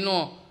 like,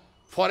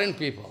 foreign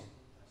people.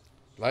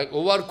 Like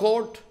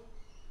overcoat,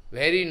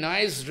 very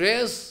nice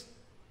dress,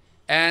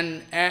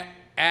 and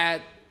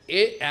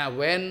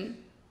when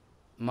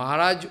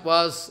Maharaj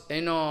was,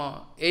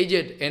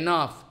 aged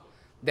enough,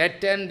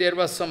 that time there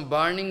was some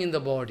burning in the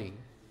body.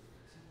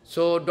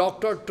 So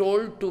doctor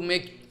told to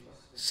make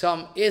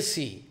some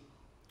AC,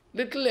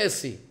 little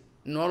AC,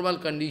 normal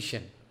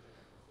condition.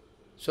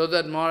 So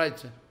that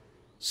Maharaj,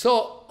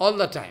 so all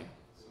the time,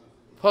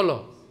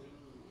 follow.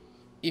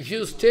 If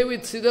you stay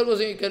with Siddhar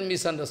Goswami, you can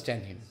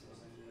misunderstand him.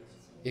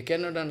 You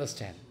cannot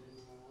understand.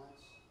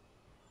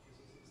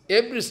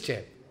 Every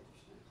step.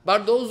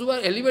 But those who are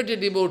elevated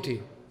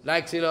devotee,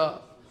 like Srila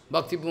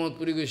Bhakti Pramod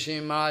Puri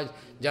Goswami Maharaj,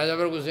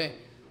 Jajavar Goswami,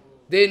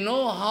 they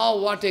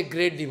know what a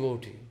great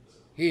devotee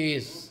he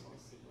is.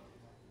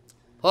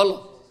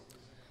 Follow.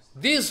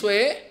 This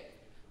way,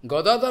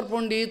 Gadadhar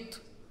Pandit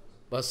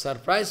was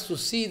surprised to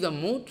see the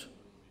mood.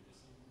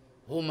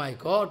 Oh my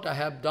God, I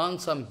have done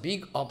some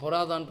big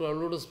aparadha unto our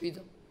Lotus feet.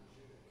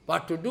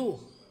 What to do?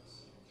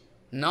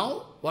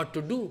 Now, what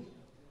to do?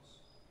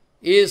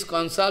 He is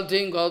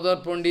consulting Gadadhar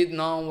Pandit,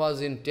 now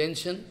was in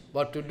tension,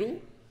 what to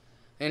do?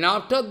 And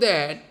after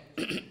that,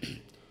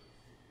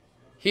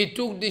 he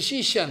took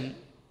decision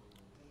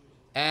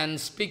and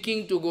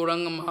speaking to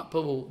Gauranga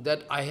Mahaprabhu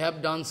that I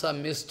have done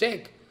some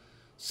mistake.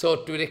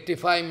 So to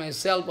rectify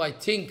myself, I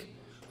think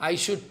I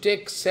should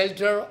take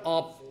shelter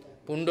of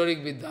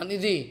Pundarik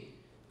Vidyanidhi.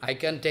 I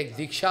can take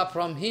Diksha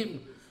from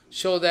him,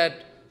 so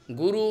that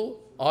Guru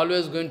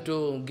always going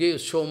to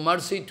show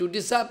mercy to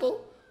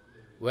disciple.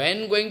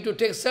 When going to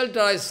take shelter,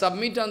 I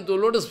submit unto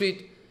Lotus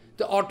feet,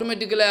 so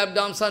automatically I have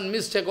done some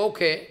mistake,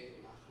 okay.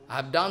 I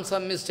have done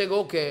some mistake,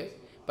 okay.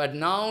 But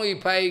now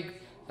if I,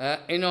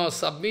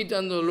 submit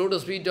unto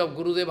Lotus feet of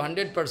Gurudev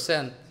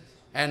 100%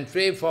 and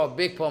pray for,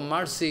 beg for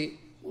mercy,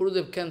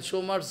 Gurudev can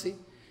show mercy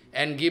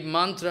and give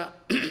mantra.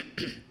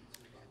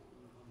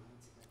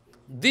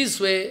 This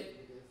way,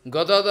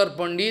 Gadadhar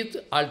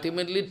Pandit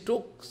ultimately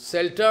took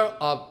shelter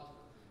of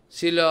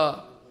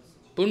Srila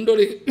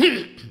Pundarik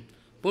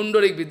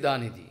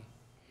Vidyanidhi.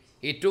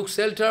 He took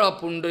shelter of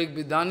Pundarik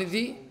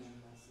Vidyanidhi.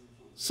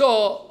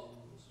 So,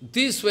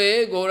 this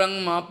way,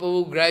 Gauranga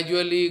Mahaprabhu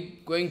gradually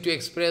going to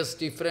express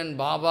different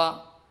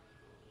bhava,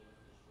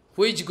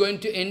 which going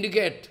to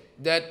indicate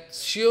that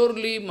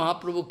surely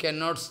Mahaprabhu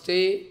cannot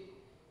stay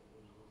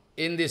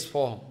in this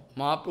form.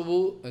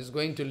 Mahaprabhu is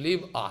going to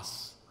leave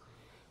us.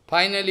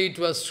 Finally, it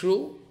was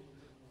true.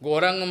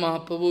 Gauranga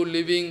Mahaprabhu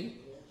living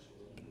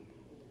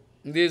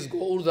this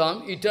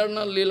Gaurdham,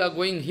 eternal lila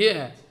going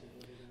here.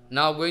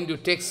 now going to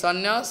take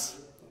sannyas.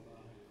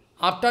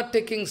 After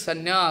taking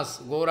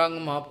sannyas, Gauranga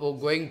Mahaprabhu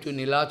going to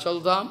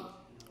Nilachal Dham.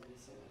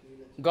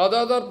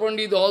 Gadadhar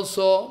Pandit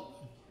also,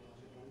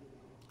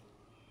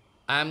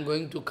 I am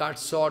going to cut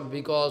short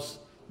because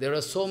there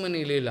are so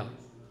many lila.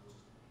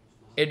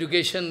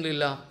 Education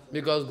lila,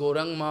 because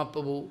Gauranga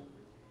Mahaprabhu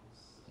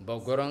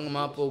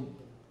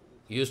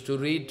used to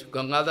read,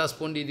 Gangadas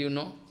Pandit, you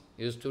know,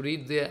 used to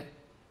read there.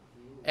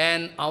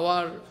 And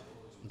our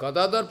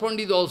Gadadhar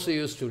Pandit also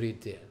used to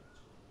read there.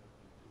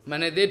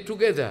 They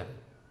together,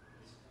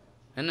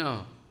 you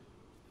know,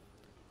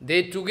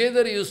 they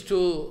together used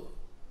to,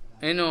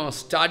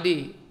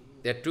 study,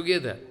 they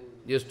together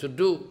used to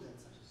do.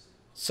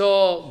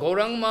 So,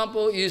 Gauranga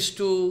Mahaprabhu used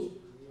to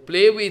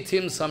play with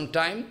him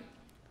sometime.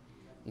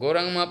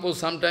 Gauranga Mahaprabhu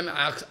sometime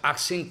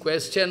asking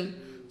question.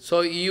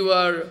 So, you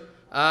are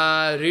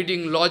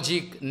reading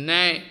logic,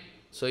 nay.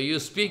 So, you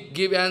speak,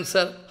 give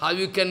answer, how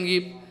you can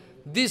give.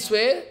 This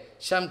way,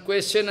 some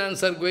question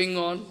answer going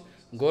on.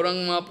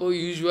 Gauranga Mahaprabhu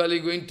usually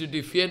going to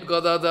defeat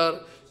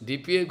Gadadhar.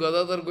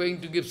 Gadadhar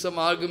going to give some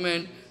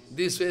argument.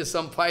 This way,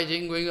 some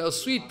fighting going on,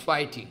 sweet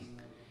fighting.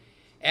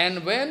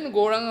 And when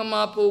Gauranga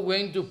Mahaprabhu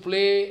going to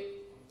play,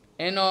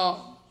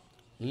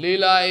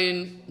 Leela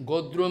in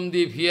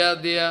Godrumdeep here,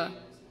 there,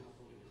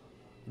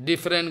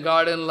 different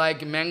garden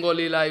like Mango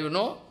Leela,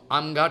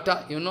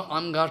 Amghata,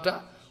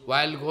 Amghata.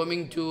 While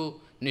going to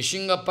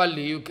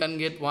Nishingapalli, you can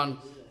get one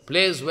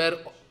place where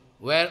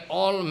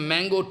all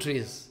mango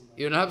trees.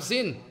 You have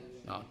seen?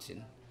 Not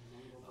seen.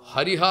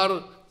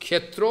 Harihar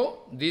Khetro,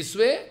 this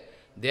way,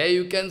 there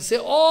you can say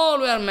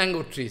all were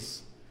mango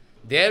trees.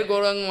 There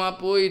Gauranga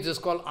Mahaprabhu, it is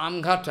called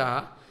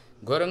Amghata.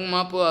 Gauranga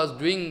Mahaprabhu was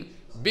doing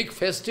big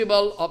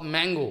festival of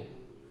mango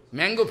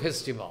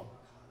festival,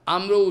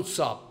 Amro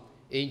Utsav.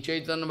 In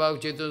Chaitanya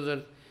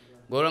Bhagavatam,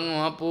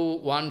 Gauranga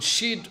Mahaprabhu, one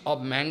sheet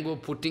of mango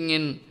putting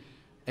in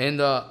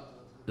the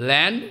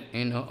land,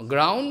 in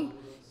ground,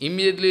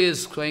 immediately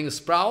is going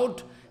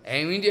sprout,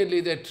 and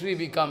immediately the tree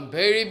become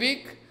very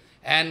big,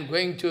 and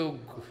going to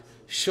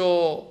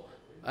show,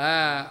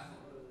 mango,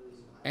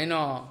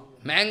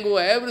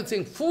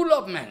 everything full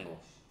of mango.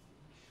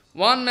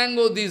 One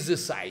mango, this is the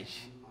size.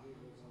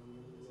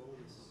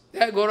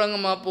 There Gauranga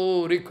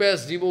Mahaprabhu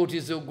requests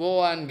devotees to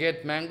go and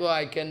get mango,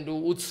 I can do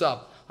utsav,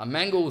 a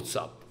mango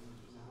utsav.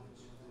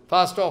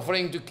 First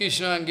offering to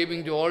Krishna and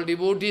giving to all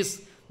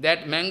devotees,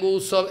 that mango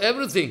utsav,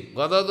 everything.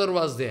 Gadadhar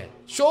was there.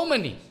 So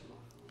many.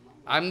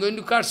 I am going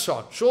to cut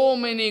short. So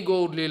many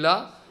Gaur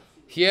Lila.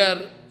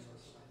 Here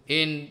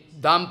in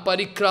Dham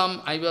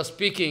Parikram, I was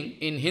speaking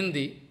in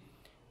Hindi.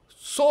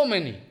 So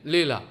many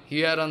Lila.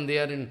 Here and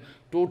there in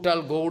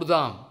total Gaur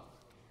Dham.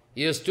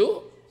 Used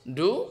to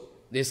do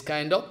this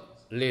kind of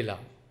Leela.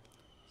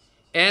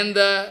 And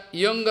the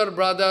younger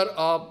brother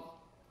of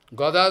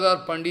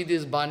Gadadhar Pandit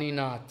is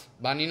Baninath.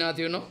 Baninath,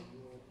 you know?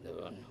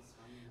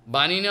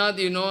 Baninath,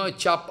 you know,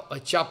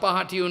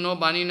 Chapahati, you know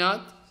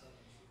Baninath?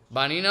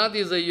 Baninath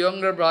is the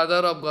younger brother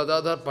of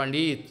Gadadhar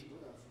Pandit.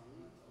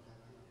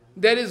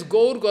 There is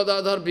Gaur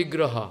Gadadhar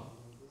Vigraha.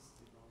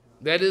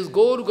 There is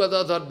Gaur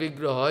Gadadhar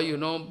Vigraha, you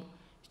know,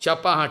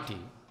 Chapahati.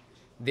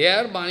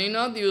 There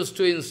Baninath used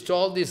to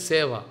install this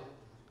seva.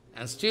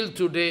 And still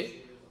today,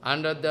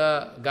 under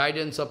the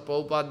guidance of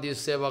Prabhupada,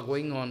 this seva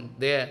going on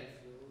there.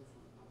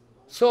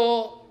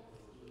 So,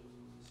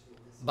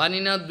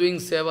 Baninath doing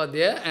seva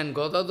there, and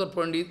Gadadhar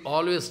Pandit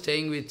always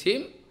staying with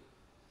him.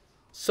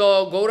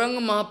 So, Gauranga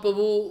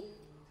Mahaprabhu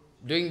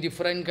doing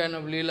different kind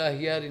of lila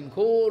here in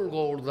whole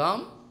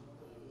Gaurdham.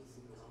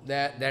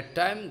 That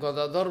time,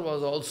 Gadadhar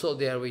was also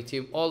there with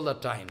him all the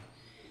time.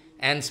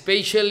 And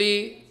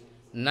especially,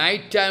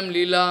 nighttime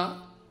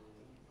lila,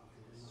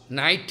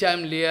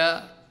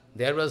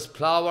 there was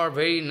flower,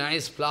 very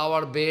nice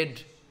flower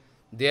bed.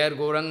 There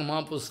Gauranga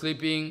Mahaprabhu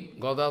sleeping,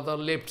 Gadadhar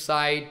left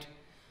side.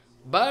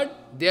 But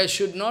there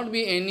should not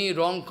be any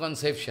wrong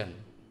conception.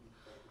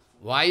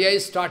 Why I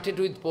started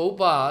with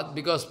Prabhupada?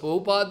 Because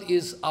Prabhupada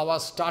is our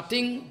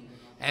starting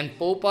and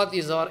Prabhupada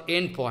is our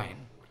end point.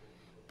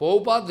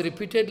 Prabhupada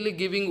repeatedly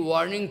giving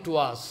warning to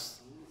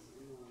us.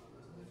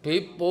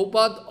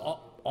 Prabhupada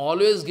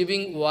always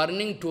giving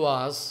warning to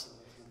us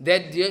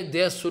that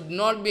there should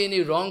not be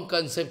any wrong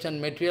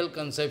conception, material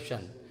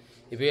conception.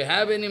 If you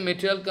have any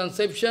material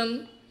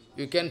conception,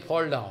 you can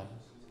fall down.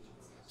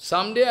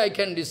 Someday I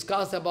can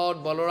discuss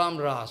about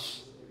Balaram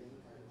Ras.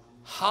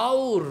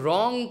 How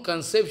wrong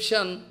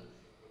conception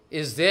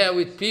is there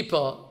with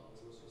people.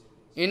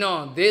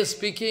 They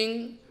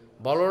speaking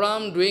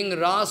Balaram doing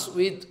Ras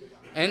with,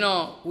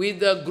 with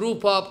the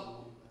group of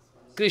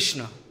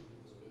Krishna.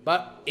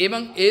 But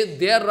even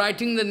they are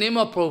writing the name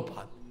of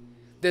Prabhupada.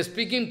 They are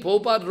speaking,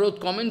 Prabhupada wrote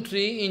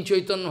commentary in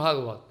Chaitanya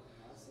Bhagavatamrita.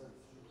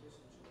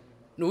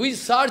 We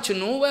search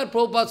nowhere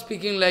Prabhupada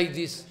speaking like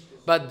this.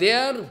 But they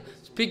are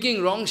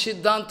speaking wrong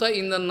Siddhanta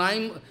in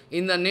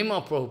the name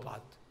of Prabhupada.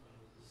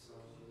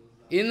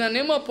 In the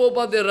name of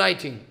Prabhupada they are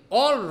writing.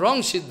 All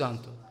wrong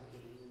Siddhanta.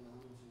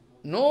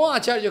 No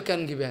Acharya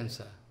can give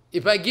answer.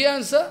 If I give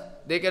answer,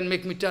 they can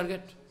make me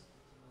target.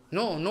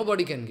 No,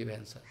 nobody can give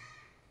answer.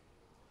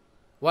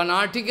 One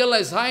article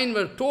I signed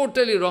was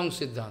totally wrong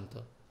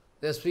Siddhanta.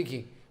 They are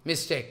speaking,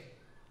 mistake.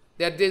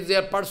 That is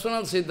their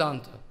personal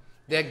Siddhanta.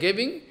 They are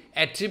giving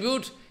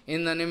attributes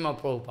in the name of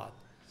Prabhupada.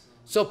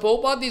 So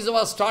Prabhupada is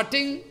our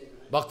starting,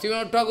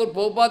 Bhaktivinoda Thakur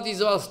Prabhupada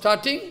is our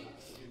starting,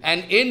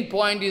 and end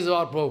point is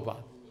our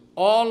Prabhupada.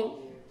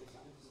 All,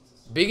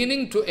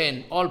 beginning to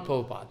end, all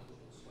Prabhupada.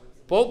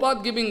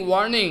 Prabhupada giving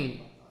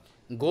warning,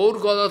 Gaur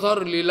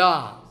Gadadhar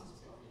Lila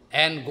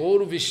and Gaur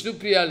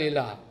Vishnupriya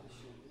Lila.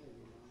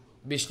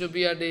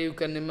 Vishnupriya Day, you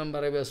can remember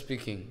I was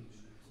speaking.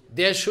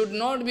 There should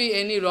not be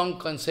any wrong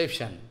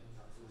conception.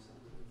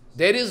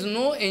 There is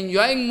no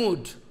enjoying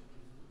mood.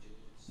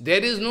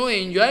 There is no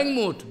enjoying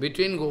mood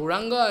between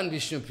Gauranga and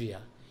Vishnupriya.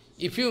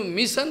 If you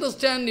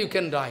misunderstand, you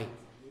can die.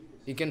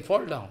 You can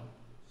fall down.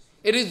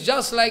 It is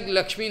just like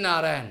Lakshmi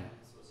Narayan.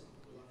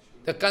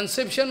 The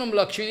conception of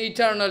Lakshmi,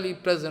 eternally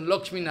present,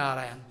 Lakshmi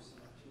Narayan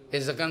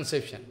is the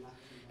conception.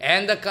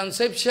 And the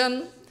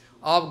conception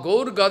of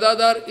Gaur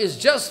Gadadhar is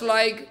just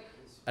like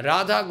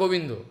Radha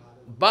Govinda.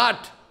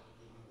 But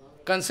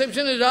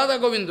conception is Radha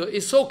Govinda,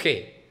 it's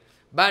okay.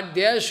 But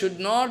there should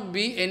not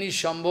be any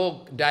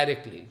Shambhog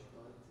directly.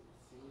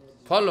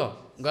 Follow.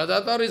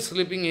 Gadadhar is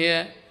sleeping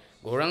here,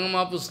 Gauranga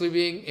Mahaprabhu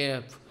sleeping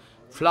here,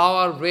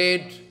 flower,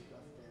 bread,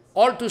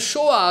 all to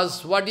show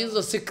us what is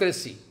the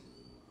secrecy.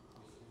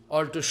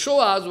 All to show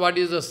us what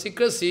is the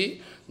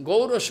secrecy,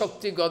 Gaura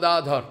Shakti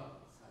Gadadhar,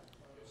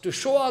 to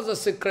show us the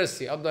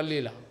secrecy of the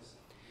Leela.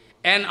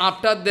 And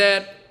after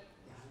that,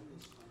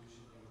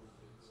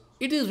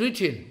 it is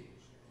written,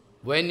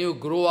 when you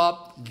grow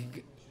up,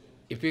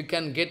 if you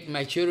can get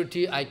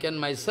maturity, I can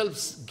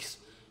myself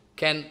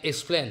can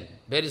explain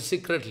very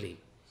secretly.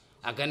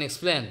 I can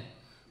explain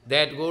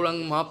that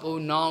Gauranga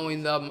Mahaprabhu now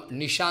in the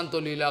Nishanto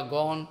Leela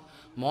gone,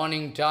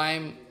 morning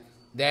time,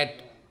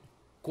 that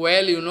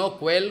quail,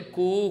 quail,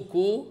 coo,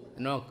 coo,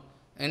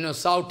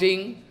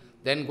 shouting,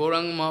 then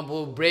Gauranga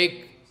Mahaprabhu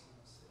break.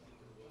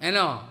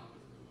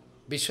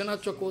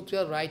 Vishwanath Chakravarti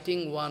are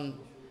writing one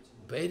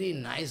very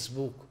nice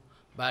book,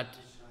 but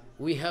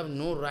we have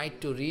no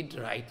right to read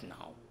right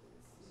now.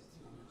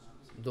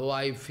 Though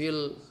I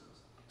feel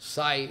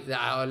shy that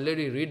I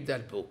already read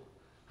that book.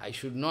 I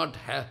should not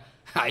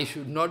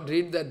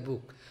read that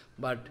book.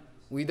 But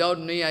without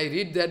me, I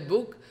read that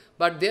book.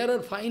 But there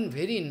are fine,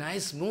 very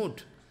nice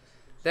mood.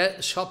 That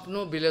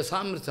Shapno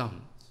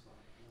Bilasamritam.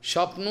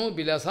 Shapno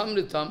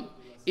Bilasamritam,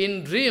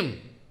 in dream,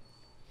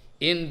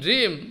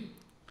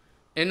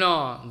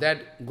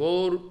 that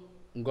Gaur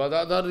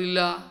Gadadhar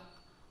Lila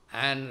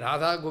and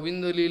Radha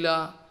Govinda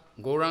Lila,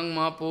 Gaurang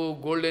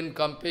Mahaprabhu, golden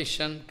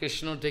compassion,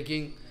 Krishna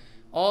taking,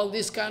 all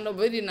this kind of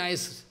very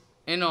nice,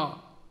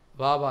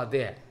 Baba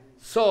there.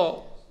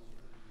 So,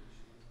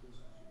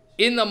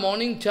 in the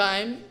morning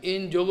time,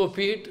 in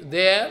Jogapit,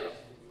 there,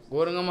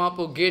 Gauranga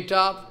Mahaprabhu get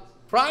up,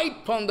 right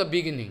from the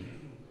beginning.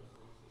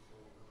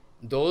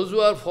 Those who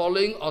are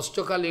following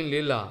Ashtakalin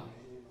Lila,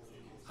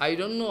 I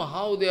don't know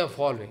how they are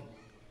following,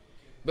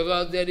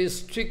 because there is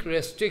strict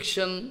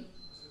restriction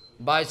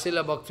by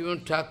Srila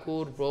Bhaktivinoda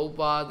Thakur,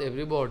 Prabhupada,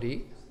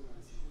 everybody,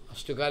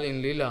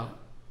 Ashtakalin Lila.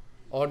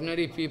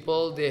 Ordinary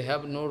people, they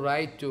have no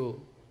right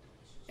to.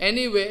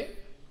 Anyway,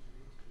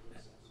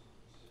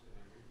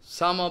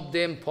 some of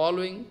them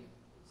following,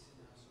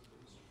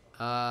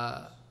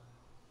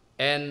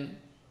 and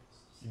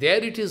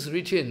there it is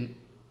written,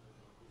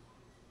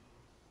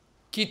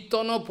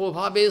 Kirtana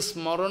Prabhave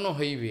Smarana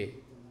Hoive.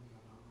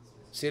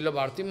 Srila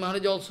Bharati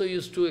Maharaj also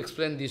used to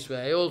explain this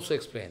way, I also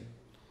explain.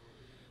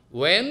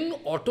 When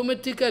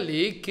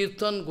automatically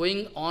Kirtan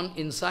going on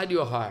inside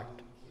your heart,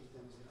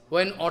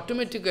 when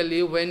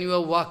automatically, when you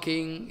are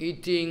walking,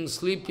 eating,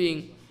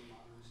 sleeping,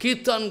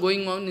 Kirtan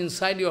going on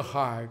inside your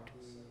heart,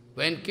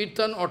 when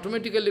Kirtan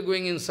automatically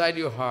going inside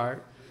your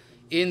heart,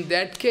 in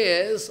that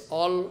case,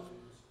 all,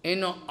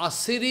 a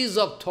series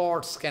of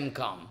thoughts can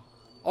come,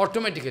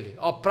 automatically,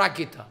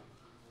 aprakita.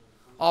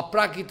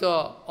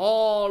 Aprakita,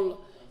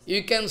 all,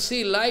 you can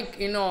see like,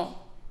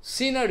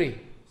 scenery,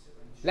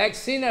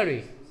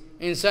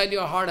 inside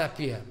your heart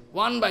appear,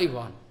 one by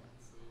one.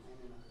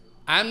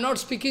 I am not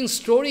speaking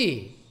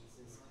story.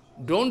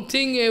 Don't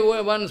think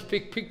everyone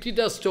picked it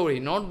a story,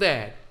 not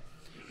that.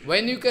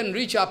 When you can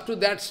reach up to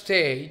that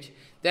stage,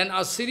 then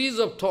a series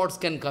of thoughts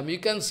can come. You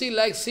can see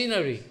like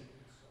scenery,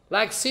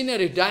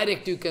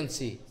 direct you can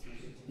see.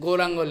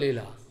 Gauranga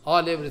Lila,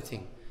 all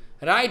everything.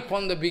 Right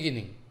from the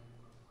beginning.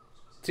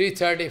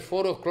 3:30,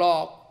 4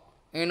 o'clock,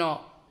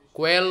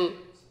 quail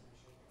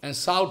and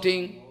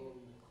shouting.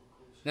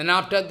 Then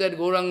after that,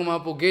 Gauranga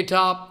Mahaprabhu get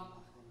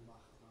up,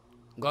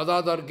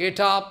 Gadadhar get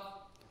up.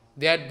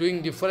 They are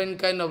doing different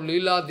kind of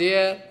lila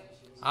there,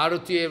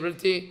 Aruti,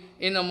 everything.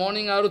 In the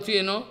morning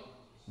Aruti,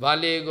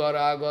 Vale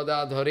Gaura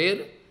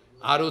Gadadharer,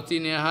 Aruti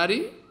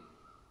Nehari,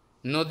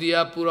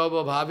 Nodiya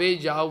Purava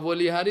Bhave, Jao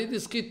Boli Hari,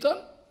 this Kirtan.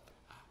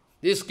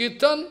 This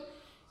Kirtan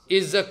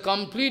is a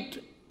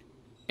complete,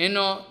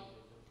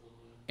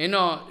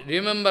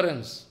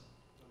 remembrance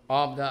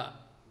of the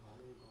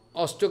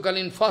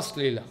Ashtakalin first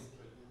lila,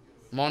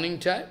 morning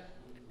time.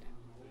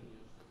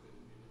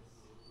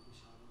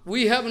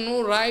 We have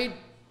no right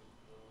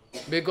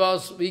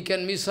because we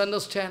can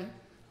misunderstand.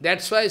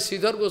 That's why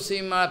Sridhar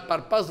Goswami Maharaj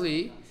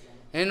purposely,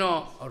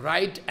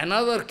 write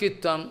another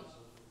kirtan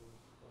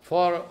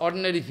for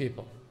ordinary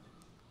people.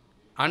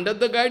 Under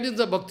the guidance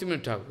of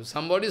Bhaktivinoda Thakur.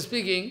 Somebody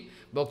speaking,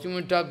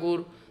 Bhaktivinoda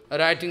Thakur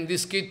writing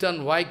this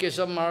kirtan, why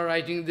Keshav Maharaj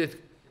writing this?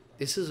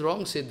 This is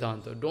wrong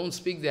Siddhanta. Don't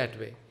speak that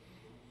way.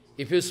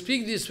 If you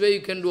speak this way,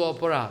 you can do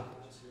aparadh.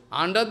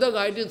 Under the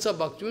guidance of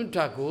Bhaktivinoda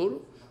Thakur,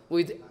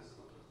 with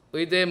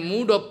a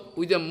mood of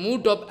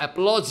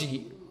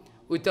apology,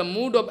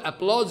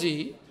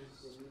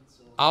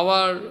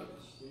 our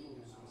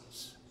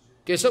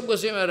Keshav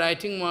Goswami are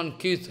writing one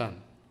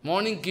kirtan,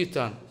 morning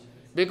kirtan,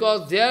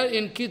 because there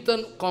in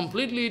kirtan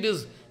completely it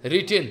is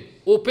written,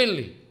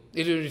 openly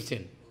it is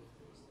written.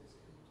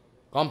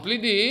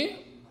 Completely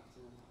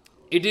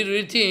it is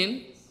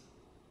written,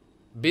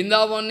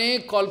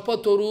 Vindavane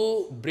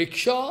Kalpatoru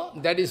Briksha,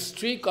 that is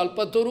tree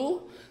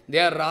Kalpatoru,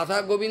 there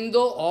Radha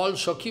Govindo, all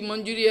Shakhi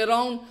Manjuri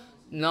around.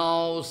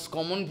 Now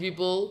common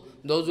people,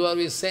 those who are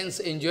with sense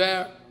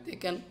enjoyer, they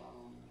can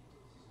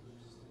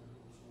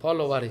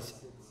follow what is.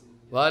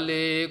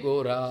 Vale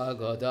Gaura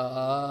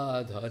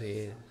Gadadhar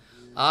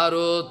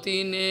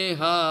Aroti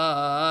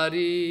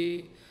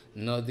Nehari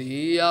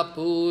Nadiya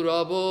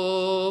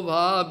Purabo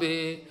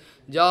Bhabe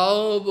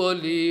Jao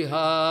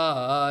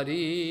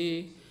Bolihari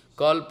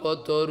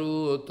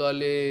Kalpatoru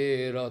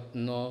Tale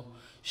Ratno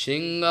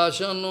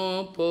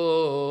Shingasano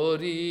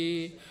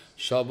Pori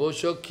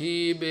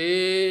Shabosokhi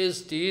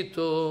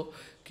Bestito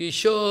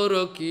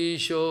Kishoro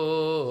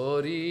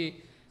Kishori.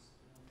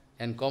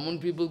 And common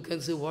people can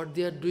say what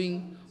they are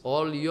doing,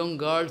 all young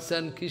girls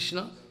and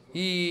Krishna,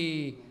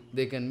 they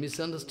can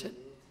misunderstand.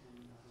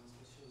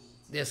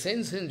 They are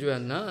sense enjoyer,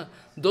 na?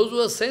 Those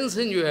who are sense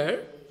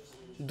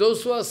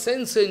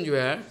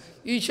enjoyer,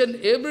 each and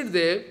every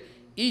day,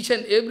 each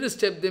and every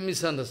step they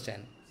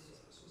misunderstand.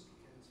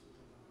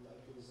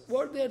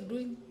 What they are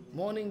doing,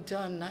 morning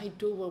time,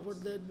 night over,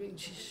 what they are doing,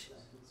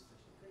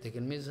 they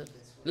can misunderstand.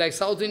 Like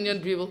South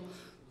Indian people,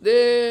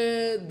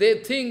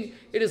 they think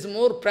it is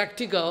more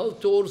practical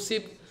to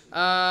worship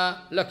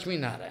Lakshmi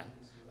Narayan.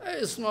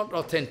 It's not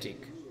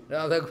authentic.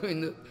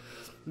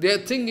 They are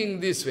thinking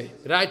this way,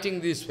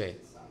 writing this way.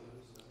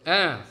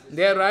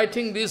 They are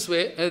writing this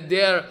way,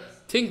 they are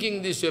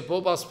thinking this way,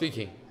 Prabhupada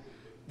speaking.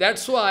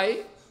 That's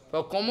why,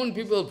 for common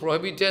people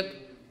prohibited,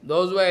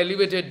 those who are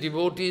elevated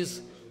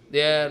devotees,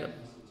 they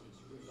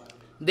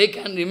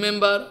can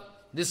remember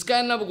this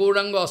kind of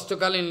Gauranga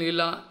Ashtakalin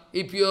Lila.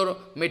 If your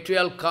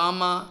material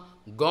karma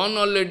gone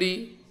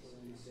already,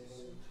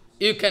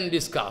 you can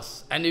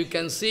discuss. And you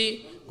can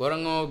see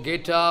Gauranga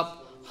get up,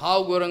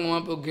 how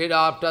Gauranga Mahaprabhu get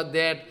up after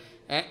that,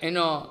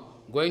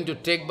 going to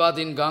take bath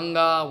in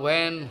Ganga,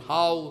 when,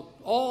 how,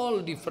 all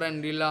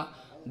different lila,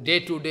 day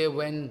to day,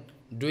 when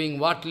doing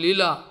what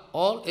lila,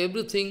 all,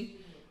 everything,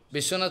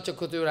 Vishwanath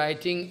Chakravarti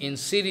writing in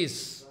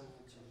series.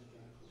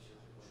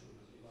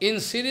 In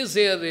series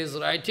here is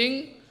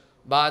writing,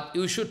 but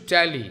you should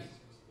tally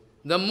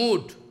the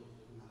mood.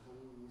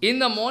 In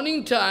the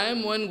morning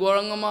time, when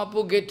Gauranga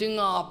Mahaprabhu getting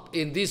up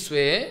in this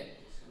way,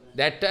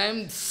 that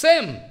time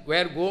same,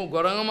 where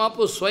Gauranga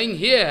Mahaprabhu showing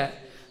here,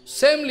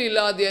 same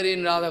lila there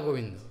in Radha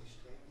Govinda.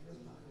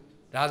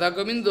 Radha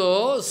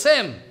Govinda,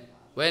 same.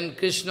 When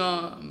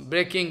Krishna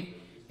breaking,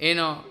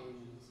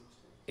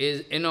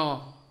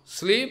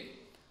 sleep,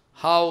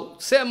 how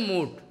same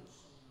mood.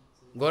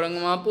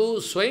 Gauranga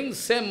Mahaprabhu showing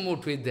same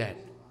mood with that,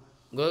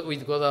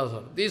 with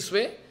Gadadhar. This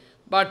way,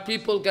 but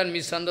people can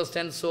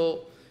misunderstand,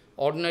 so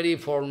ordinary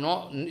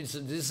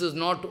this is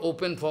not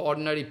open for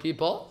ordinary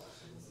people.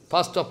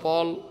 First of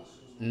all,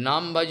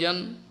 Nam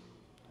Bhajan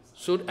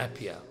should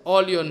appear,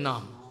 all your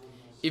Nam.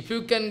 If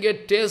you can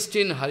get taste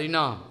in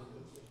Harinam,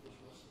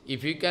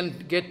 if you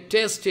can get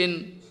taste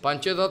in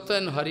Panchatattva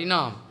and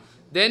Harinam,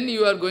 then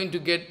you are going to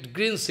get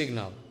green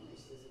signal.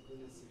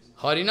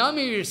 Harinam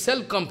is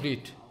itself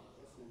complete.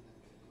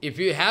 If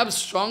you have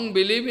strong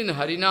belief in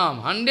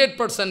Harinam,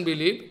 100%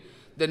 belief,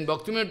 then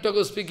Bhaktivinoda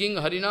Thakur speaking,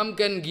 Harinam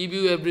can give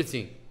you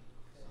everything.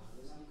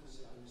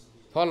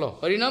 Follow.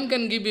 Harinam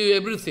can give you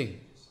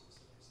everything.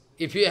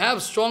 If you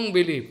have strong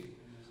belief.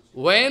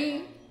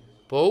 When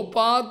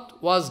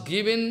Prabhupada was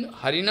given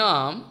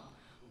Harinam,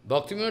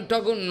 Bhaktivinoda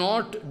Thakur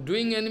not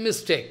doing any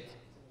mistake.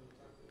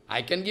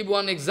 I can give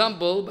one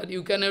example, but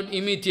you cannot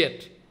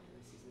imitate.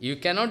 You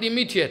cannot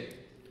imitate.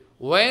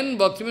 When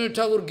Bhaktivinoda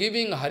Thakur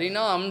giving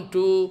Harinam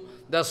to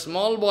the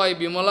small boy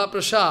Bimala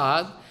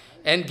Prasad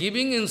and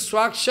giving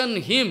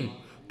instruction him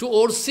to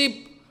worship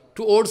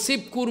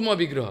Kurma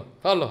Vigraha.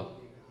 Follow.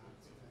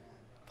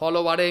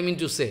 Follow what I mean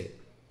to say.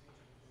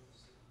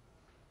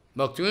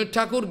 Bhaktivinoda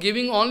Thakur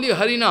giving only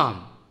Harinam.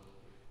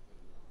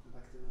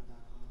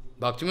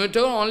 Bhaktivinoda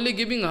Thakur only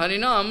giving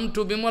Harinam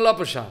to Bimala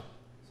Prasad.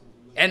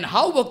 And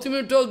how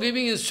Bhaktivinoda Thakur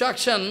giving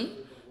instruction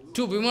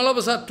to Bimala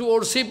Prasad to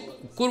worship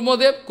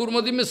Kurmadev?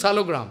 Kurmadev means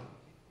salogram.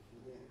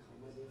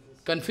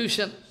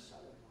 Confusion.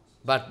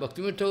 But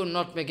Bhaktivinoda Thakur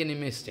not make any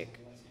mistake.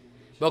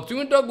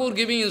 Bhaktivinoda Thakur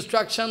giving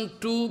instruction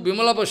to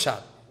Bimala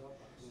Prasad,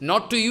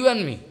 not to you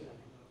and me.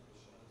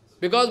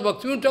 Because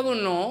Bhaktivinoda Thakur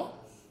know,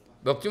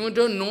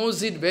 Bhaktivinoda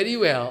knows it very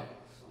well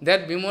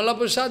that Vimala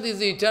Prasad is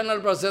the eternal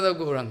Prasad of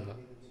Gauranga.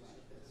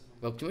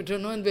 Bhaktivinoda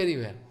knows very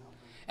well.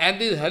 And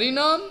this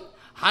Harinam,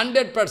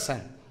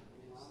 100%.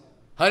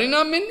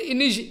 Harinam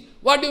means,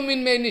 what do you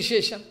mean by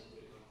initiation?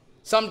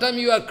 Sometimes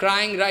you are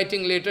crying,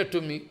 writing letter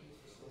to me,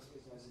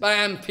 but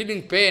I am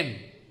feeling pain.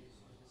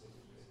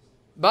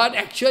 But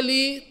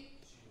actually,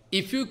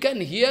 if you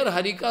can hear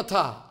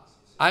Harikatha,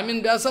 I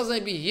mean, Vyasa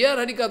hear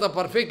Harikatha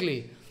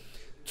perfectly,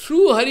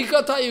 through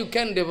Harikatha you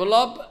can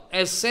develop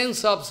a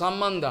sense of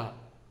Sambandha.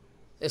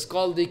 It's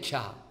called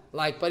Diksha,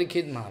 like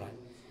Parikshit Maharaj.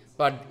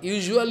 But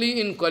usually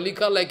in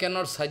Kalika, I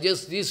cannot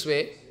suggest this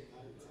way,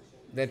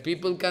 that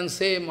people can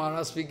say,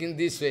 Maharaj speaking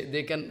this way,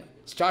 they can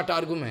start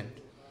argument.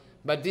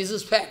 But this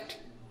is fact.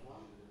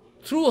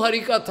 Through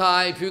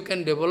Harikatha, if you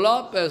can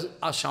develop a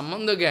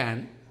Sambandha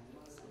Gyan,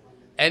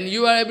 and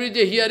you are every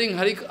day hearing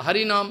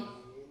Harinam,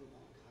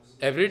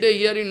 every day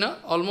hearing, na?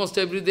 Almost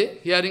every day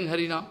hearing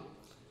Harinam.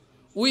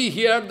 We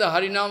hear the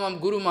Harinam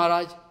of Guru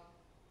Maharaj.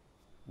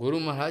 Guru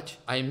Maharaj,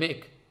 I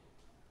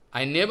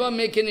never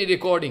make any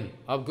recording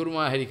of Guru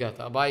Maharaj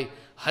Harikatha by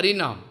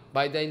Harinam,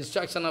 by the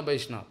instruction of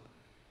Vaishnava.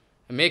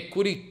 Make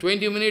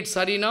 20 minutes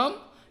Harinam,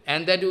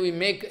 and that we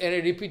make,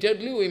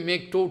 repeatedly, we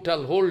make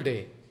total whole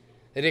day,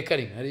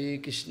 recurring. Hare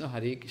Krishna,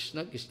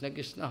 Krishna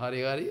Krishna, Hare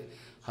Hare,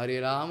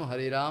 Hare Ram,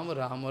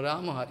 Ram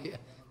Ram, Hare.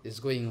 This is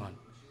going on.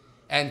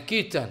 And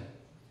Kirtan.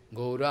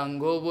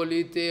 Gaurango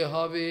bolite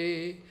have,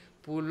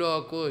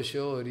 pulako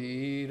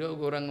shoriro,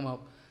 Gauranga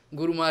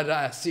Guru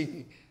Maharaj,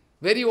 see.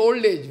 Very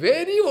old age,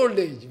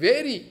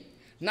 very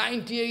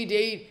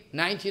 98,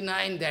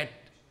 99, that.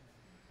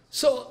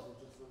 So,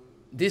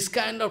 this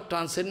kind of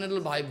transcendental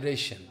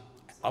vibration.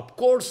 Of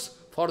course,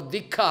 for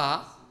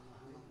Dikha,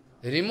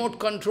 remote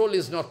control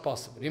is not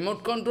possible.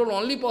 Remote control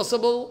only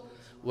possible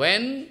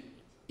when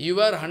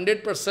you are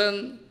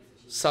 100%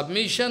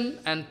 submission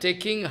and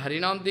taking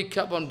Harinam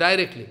Dikha from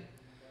directly.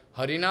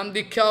 Harinam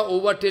Dikha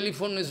over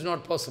telephone is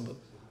not possible.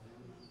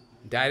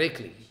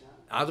 Directly.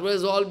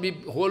 Otherwise,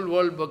 whole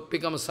world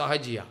becomes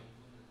sahajiya.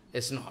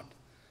 It's not.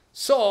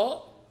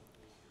 So,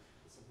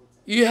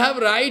 you have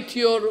right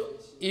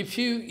if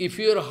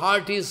your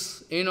heart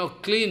is,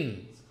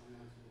 clean,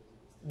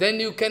 then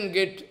you can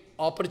get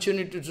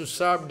opportunity to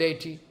serve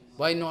deity.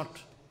 Why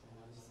not?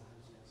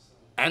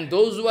 And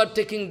those who are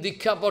taking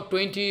Diksha for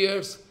 20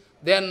 years,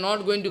 they are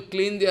not going to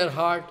clean their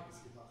heart.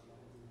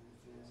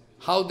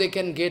 How they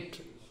can get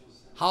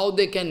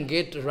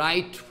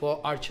right for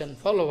archan?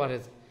 Follow what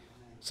is.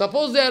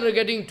 Suppose they are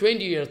getting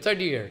 20 years,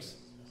 30 years.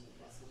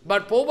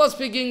 But Prabhupada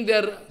speaking,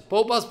 their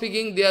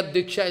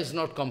Diksha is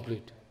not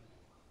complete.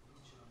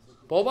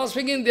 Prabhupada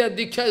speaking, their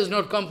Diksha is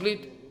not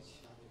complete.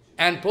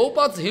 And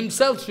Prabhupada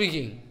himself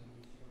speaking,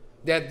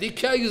 their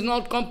Diksha is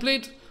not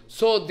complete,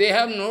 so they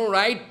have no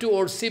right to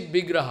worship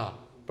Vigraha.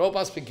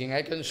 Prabhupada speaking,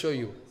 I can show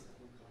you.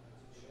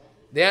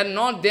 Their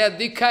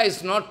Diksha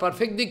is not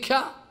perfect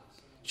Diksha,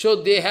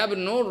 so they have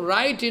no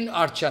right in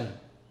archan.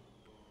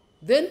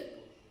 Then,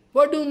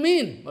 what do you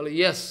mean? Well,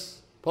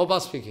 yes,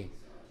 Prabhupada speaking.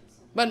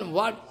 But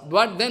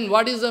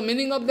what is the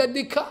meaning of that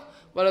Diksha?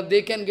 Well,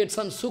 they can get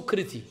some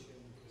sukriti.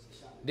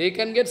 They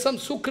can get some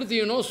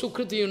sukriti,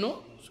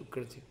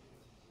 Sukriti.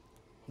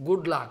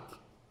 Good luck.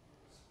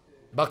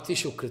 Bhakti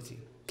sukriti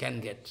can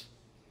get.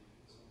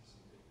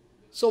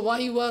 So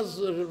why he was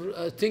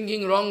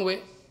thinking wrong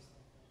way?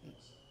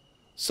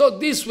 So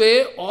this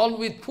way, all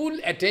with full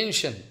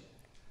attention,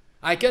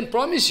 I can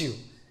promise you,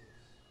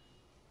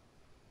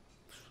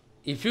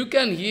 if you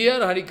can hear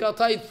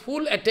Harikatha with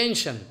full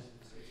attention,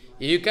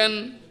 you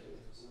can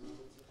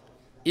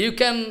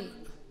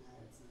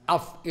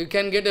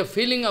get a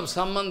feeling of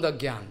Sambandha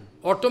Gyan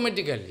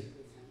automatically.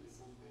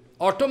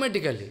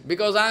 Automatically,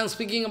 because I am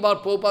speaking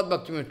about Prabhupada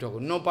Bhaktivinoda Thakur,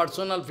 no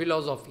personal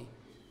philosophy.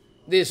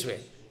 This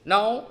way.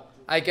 Now,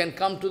 I can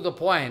come to the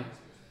point.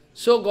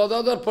 So,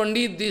 Gadadhar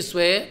Pandit this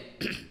way,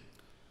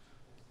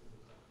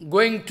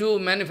 going to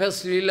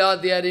manifest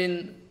Srila there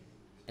in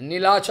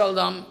Nilachal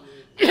Dham,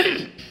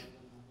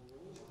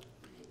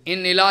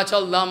 in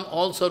Nilachal Dham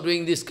also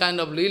doing this kind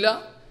of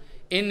Leela.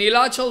 In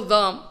Nilachal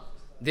Dham,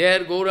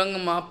 there Gauranga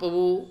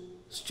Mahaprabhu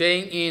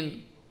staying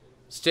in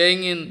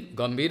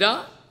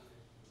Gambhira,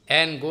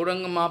 and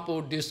Gauranga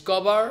Mahaprabhu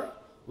discovered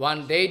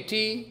one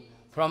deity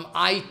from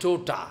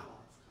Tota,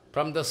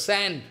 from the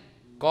sand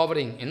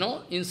covering,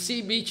 in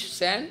sea beach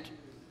sand.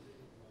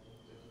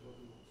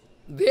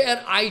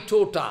 There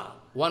Tota,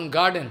 one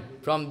garden.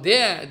 From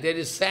there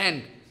is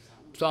sand.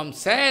 From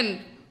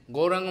sand,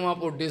 Gauranga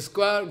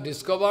Mahaprabhu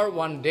discovered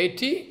one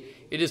deity.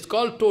 It is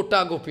called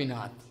Tota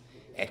Gopinath.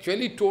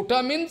 Actually,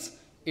 Tota means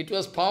it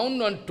was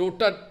found on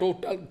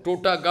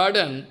Tota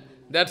garden.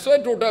 That's why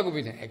Tota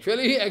Gopinath.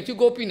 Actually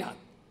Gopinath.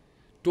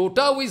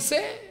 Tota we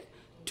say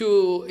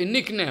to a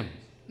nickname.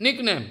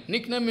 Nickname,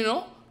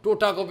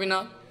 Tota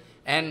Gopinath.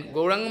 And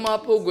Gauranga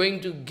Mahaprabhu going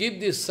to give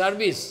this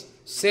service,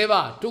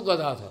 seva to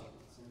Gadadhar.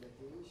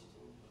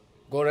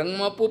 Gauranga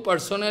Mahaprabhu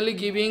personally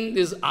giving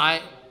this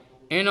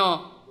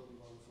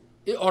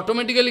it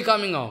automatically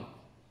coming out.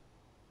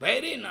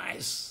 Very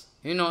nice.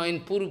 In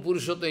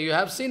Purushottam, you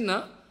have seen,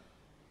 na?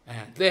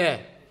 There.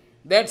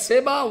 That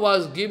seva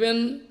was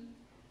given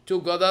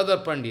to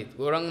Gadadhar Pandit.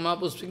 Gauranga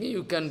Mahaprabhu speaking,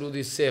 you can do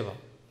this seva.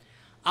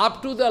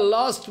 Up to the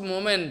last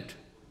moment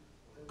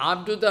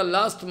of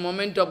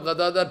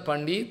Gadadhar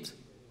Pandit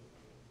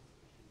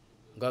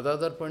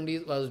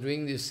was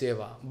doing this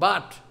seva.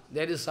 But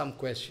there is some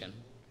question.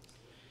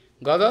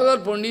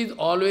 Gadadhar Pandit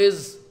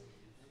always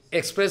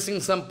expressing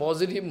some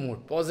positive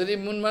mood. Positive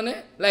mood means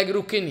like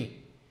Rukini.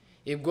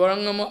 If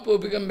Gauranga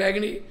Mahaprabhu become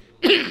angry,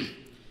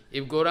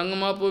 if Gauranga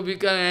Mahaprabhu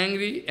become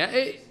angry,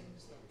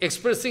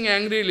 expressing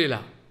angry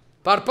lila,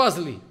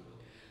 purposely,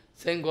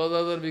 saying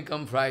Gadadhar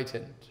become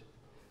frightened,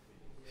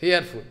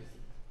 fearful.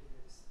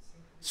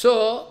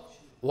 So,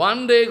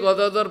 one day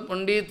Gadadhar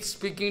Pandit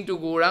speaking to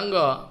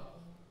Gauranga,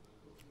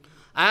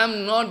 I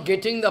am not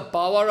getting the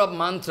power of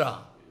mantra.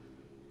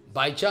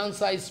 By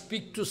chance I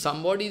speak to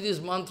somebody this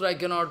mantra,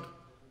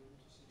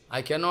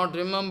 I cannot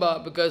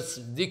remember, because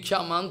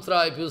Diksha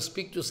mantra, if you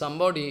speak to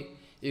somebody,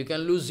 you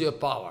can lose your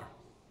power.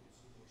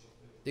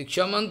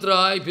 Diksha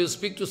mantra, if you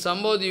speak to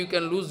somebody, you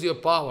can lose your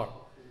power.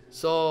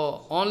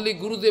 So, only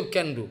Gurudev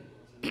can do.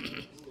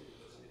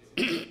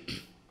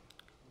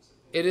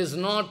 It is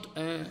not,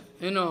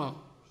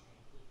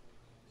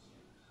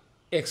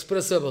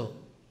 expressible.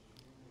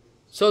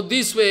 So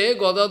this way,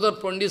 Gadadhar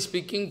Pandit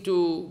speaking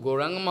to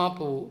Gauranga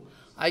Mahaprabhu,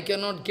 I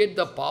cannot get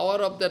the power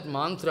of that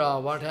mantra.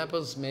 What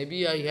happens?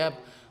 Maybe I have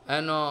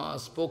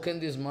spoken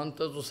this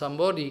mantra to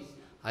somebody,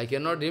 I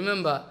cannot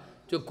remember.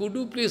 So could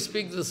you please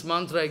speak this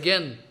mantra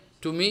again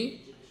to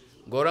me?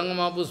 Gauranga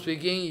Mahaprabhu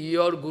speaking,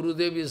 your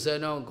Gurudev is,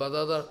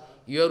 Gadadhar,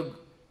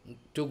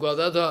 to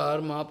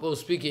Gadadhar Mahaprabhu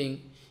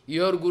speaking,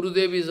 your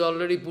Gurudev is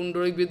already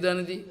Pundarik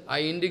Vidyanidhi.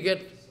 I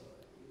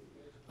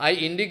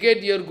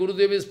indicate your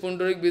Gurudev is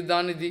Pundarik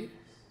Vidyanidhi.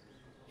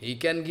 He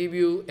can give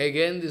you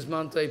again this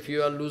mantra if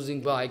you are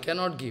losing power. I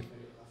cannot give.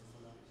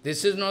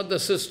 This is not the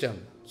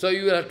system. So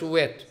you have to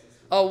wait.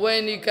 Or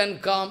when he can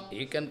come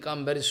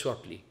very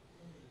shortly.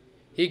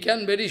 He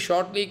can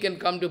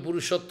come to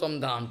Purushottam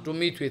Dham to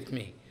meet with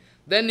me.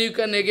 Then you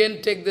can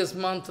again take this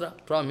mantra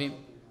from him.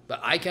 But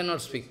I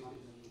cannot speak.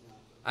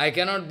 I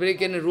cannot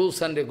break any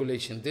rules and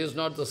regulations. This is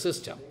not the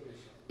system.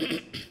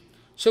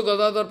 So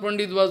Gadadhar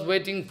Pandit was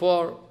waiting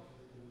for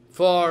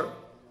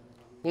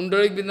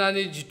Pundarik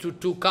Vidyanidhi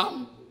to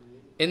come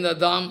in the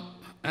Dham,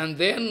 and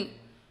then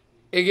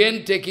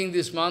again taking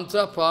this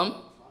mantra from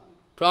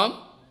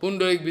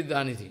Pundarik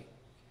Vidyanidhi.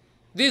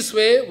 This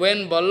way,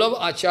 when Vallabh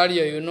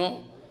Acharya,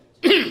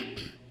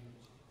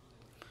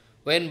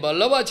 when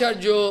Vallabh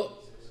Acharya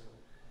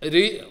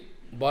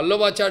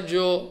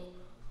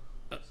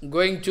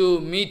going to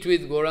meet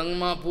with Gauranga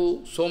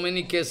Mahaprabhu, so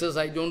many cases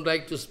I don't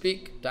like to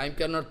speak, time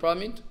cannot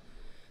permit.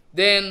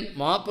 Then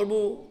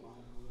Mahaprabhu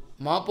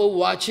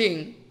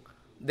watching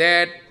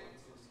that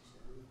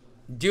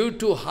due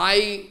to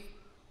high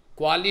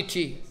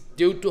quality,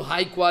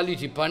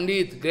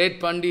 Pandit, great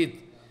Pandit,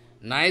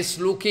 nice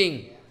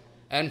looking,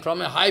 and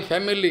from a high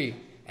family,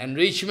 and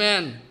rich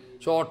man,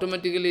 so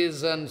automatically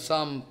is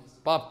some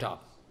popped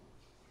up,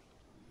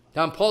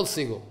 some false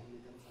ego.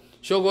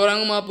 So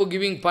Gauranga Mahaprabhu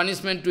giving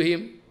punishment to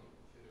him.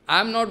 I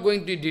am not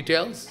going to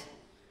details.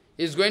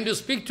 He is going to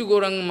speak to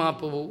Gauranga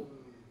Mahaprabhu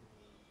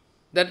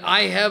that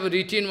I have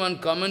written one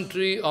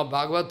commentary of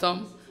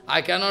Bhagavatam.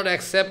 I cannot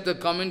accept the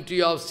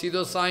commentary of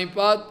Siddha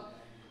Saipad.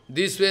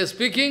 This way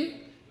speaking,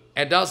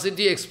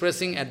 audacity,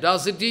 expressing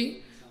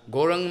audacity,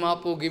 Gauranga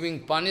Mahaprabhu giving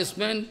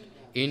punishment,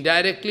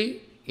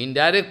 indirectly,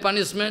 indirect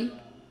punishment.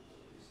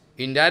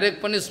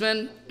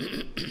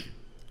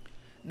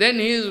 Then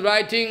he is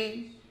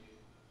writing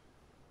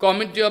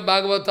commentary of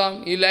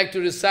Bhagavatam. He like to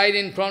recite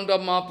in front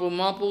of Mahaprabhu.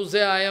 Mahaprabhu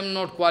say, I am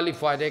not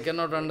qualified, I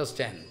cannot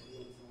understand.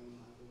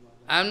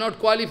 I am not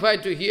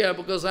qualified to hear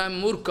because I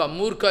am murkha.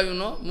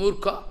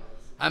 Murkha.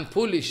 I am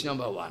foolish,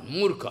 number one,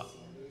 murkha.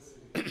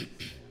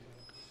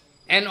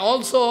 And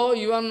also,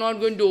 you are not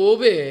going to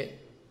obey.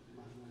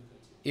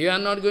 You are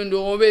not going to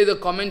obey the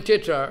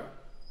commentator.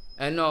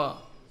 And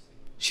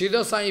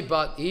Siddha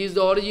Saipad, he is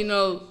the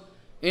original,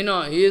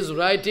 he is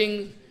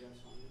writing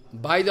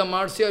by the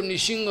mercy of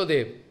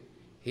Nishingadev.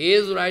 He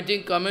is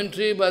writing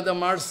commentary by the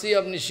mercy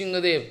of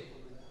Nishingadev.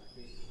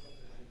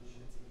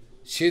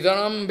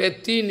 Siddharam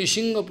Vetti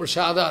Nishinga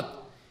Prasadat.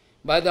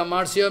 By the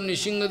mercy of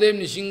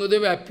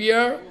Nishingadev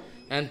appeared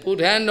and put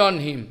hand on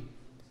him.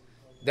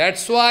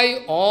 That's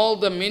why all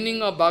the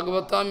meaning of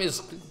Bhagavatam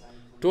is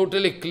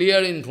totally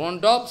clear in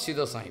front of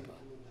Siddha Saipad.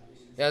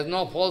 There is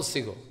no false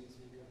ego.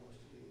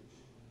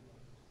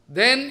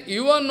 Then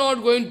you are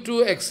not going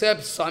to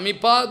accept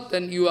Samipad,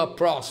 then you are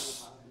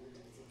pros.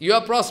 You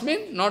are pros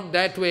means not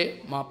that way.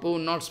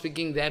 Mahaprabhu not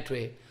speaking that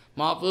way.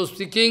 Mahaprabhu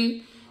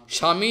speaking,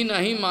 Shami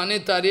nahi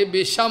mane tare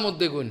besha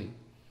muddeguni.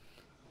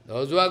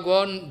 Those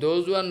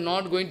who are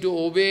not going to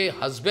obey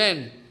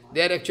husband,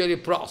 they are actually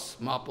pros.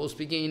 Mahaprabhu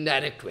speaking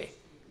indirect way.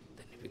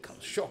 Then he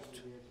becomes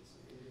shocked.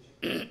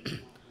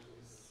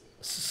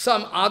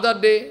 Some other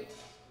day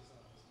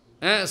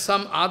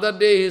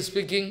he is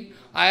speaking,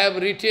 I have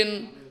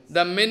written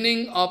the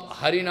meaning of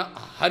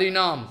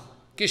Harinam,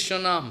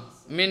 Krishnanam,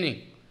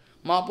 meaning.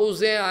 Mahaprabhu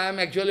say, I am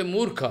actually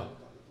murkha.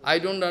 I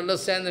don't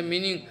understand the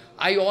meaning.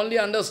 I only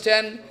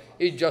understand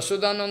is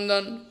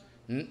Jashodanandan.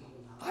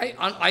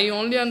 I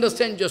only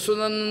understand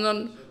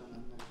Jashodanandan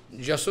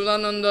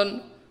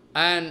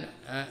and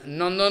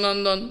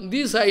Nandanandan.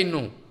 This I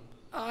know.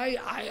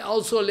 I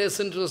also less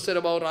interested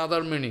about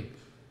other meaning.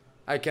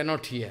 I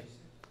cannot hear.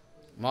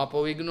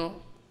 Mahaprabhu ignore.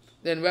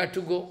 Then where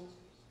to go?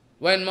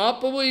 When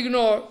Mahaprabhu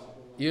ignore,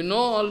 you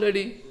know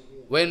already,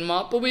 when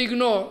Mahaprabhu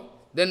ignore,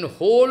 then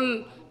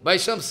whole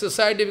Vaishnava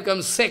society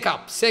becomes shake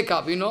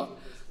up, you know.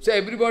 So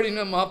everybody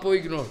knows Mahaprabhu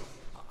ignore.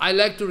 I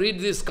like to read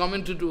this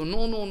commentary too.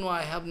 No,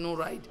 I have no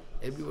right.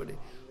 Everybody.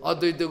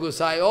 Advaita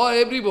Gosai, or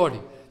everybody.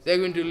 They are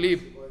going to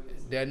leave.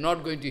 They are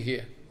not going to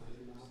hear.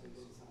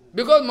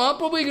 Because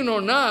Mahaprabhu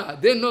ignore,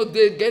 they know,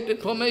 they get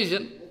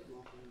information.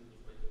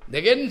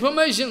 They get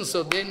information,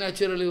 so they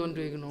naturally want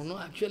to ignore. No,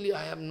 actually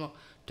I have no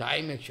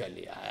time,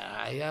 actually.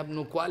 I have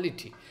no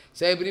quality.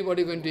 So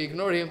everybody going to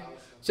ignore him.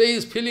 So he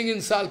is feeling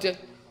insulted.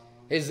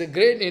 He is a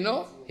great,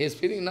 he is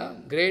feeling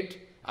great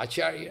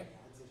Acharya.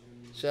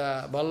 So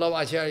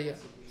Vallabh Acharya.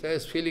 So he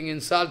is feeling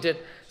insulted.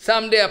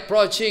 Someday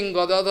approaching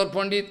Gadadhar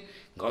Pandit.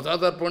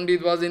 Gadadhar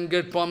Pandit was in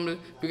great form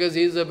because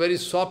he is a very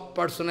soft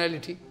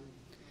personality.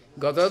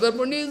 Gadadhar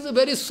Pandit is a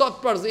very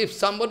soft person. If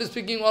somebody is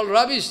speaking all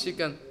rubbish, he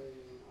can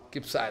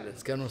keep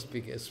silence, cannot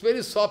speak. It's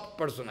very soft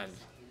personality.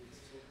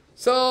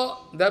 So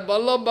that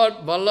Vallabh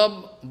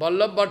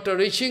Bhatta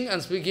reaching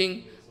and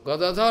speaking,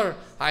 Gadadhar,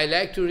 I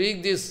like to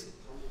read this.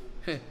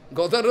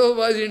 Gadadhar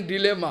was in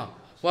dilemma,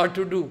 what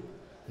to do.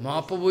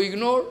 Mahaprabhu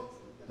ignored,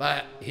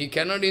 but he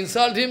cannot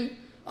insult him.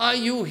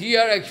 You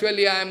here,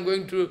 actually, I am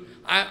going to,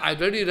 I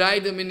already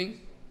write the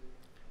meaning.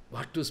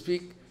 What to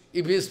speak?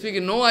 If he is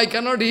speaking, no, I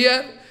cannot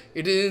hear.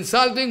 It is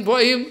insulting for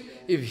him.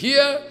 If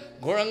here,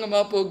 Gauranga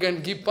Mahaprabhu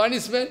can give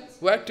punishment,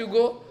 where to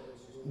go?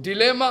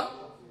 Dilemma.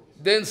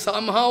 Then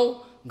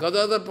somehow,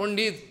 Gadadhar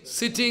Pandit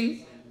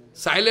sitting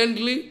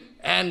silently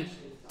and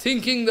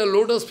thinking the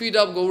lotus feet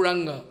of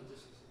Gauranga.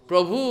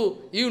 Prabhu,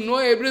 you know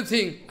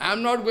everything. I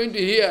am not going to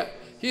hear.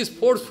 He is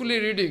forcefully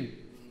reading.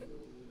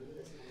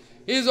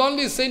 He is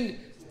only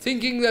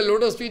thinking the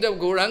lotus feet of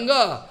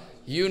Gauranga.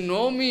 You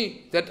know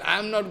me, that I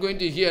am not going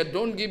to hear.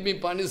 Don't give me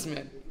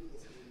punishment.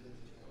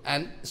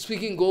 And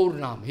speaking Gaur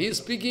Nam. He is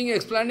speaking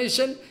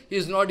explanation, he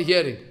is not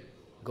hearing.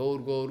 Gaur,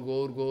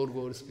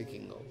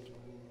 speaking Gaur.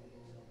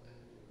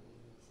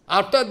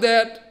 After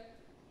that,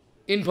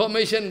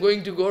 information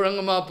going to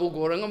Gauranga Mahaprabhu.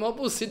 Gauranga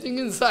Mahaprabhu sitting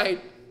inside.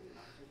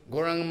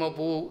 Gauranga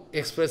Mahaprabhu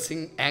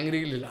expressing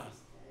angry lila.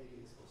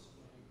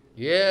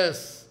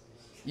 Yes,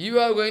 you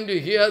are going to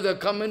hear the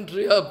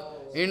commentary of,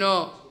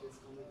 Harinam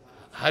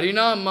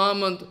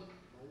Mahamant.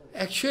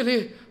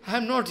 Actually, I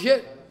am not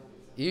here.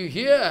 You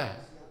hear.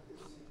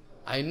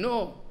 I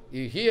know,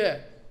 you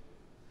hear.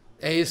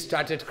 And he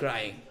started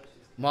crying.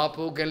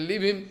 Mahaprabhu can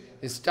leave him.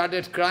 He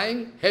started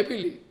crying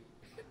happily.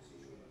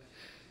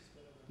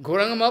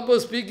 Gauranga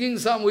Mahaprabhu speaking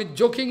some with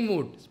joking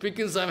mood,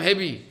 speaking some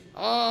heavy.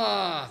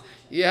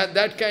 Yeah,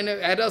 that kind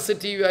of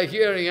audacity you are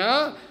hearing,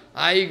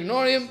 I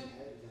ignore him.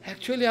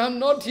 Actually, I am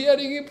not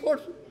hearing him.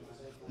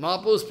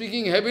 Mahaprabhu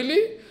speaking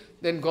heavily,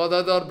 then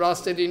Gadadhar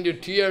bursted into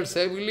tears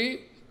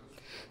heavily.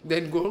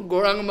 Then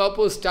Gauranga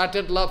Mahaprabhu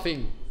started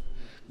laughing.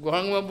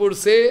 Gauranga Mahaprabhu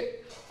say,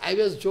 I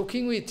was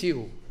joking with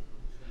you.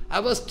 I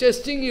was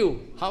testing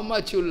you, how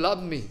much you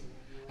love me.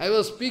 I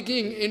was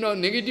speaking in a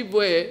negative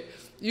way,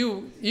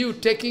 you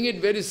taking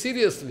it very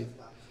seriously.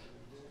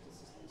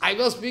 I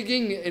was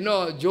speaking,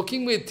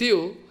 joking with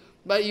you,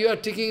 but you are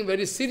taking it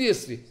very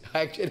seriously.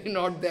 Actually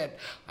not that.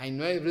 I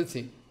know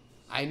everything.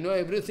 I know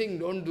everything,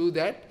 don't do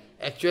that.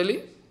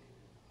 Actually,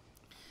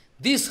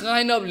 this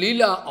kind of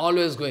lila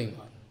always going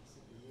on.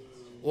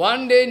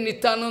 One day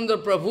Nityananda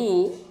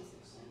Prabhu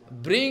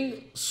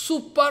bring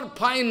super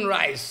fine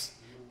rice.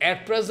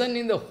 At present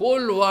in the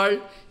whole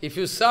world, if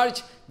you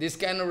search this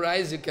kind of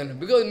rice, you can,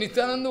 because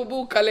Nityananda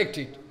Prabhu collect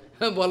it.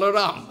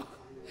 Balaram.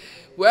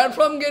 Where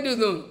from get you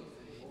know?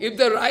 If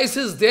the rice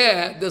is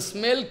there, the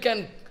smell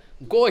can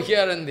go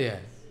here and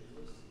there.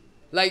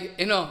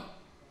 Like,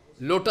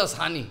 lotus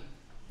honey,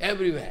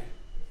 everywhere.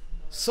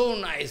 So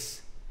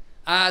nice.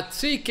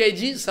 3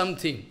 kg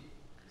something.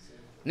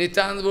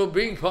 Nityananda Prabhu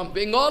bring from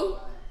Bengal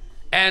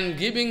and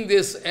giving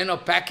this,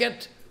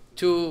 packet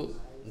to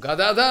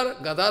Gadadhar.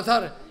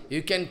 Gadadhar,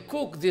 you can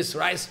cook this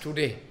rice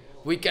today.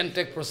 We can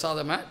take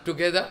prasadam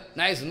together.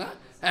 Nice, na?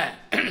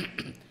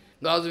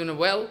 God's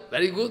well,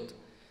 very good.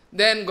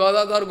 Then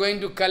Gadadhar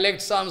going to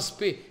collect some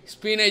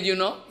spinach,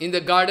 in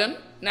the garden,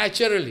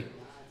 naturally.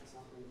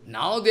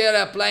 Now they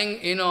are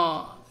applying,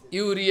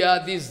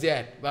 urea, this,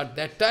 that. But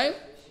that time,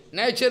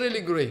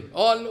 naturally growing,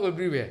 all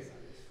everywhere.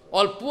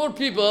 All poor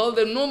people,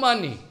 they have no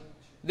money.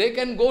 They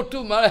can go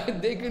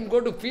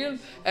to field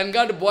and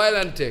get boil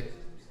and take.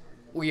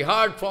 We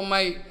heard from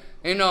my,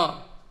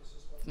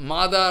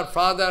 mother,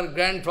 father,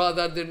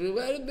 grandfather, they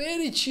were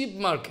very cheap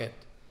market.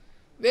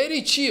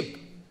 Very cheap.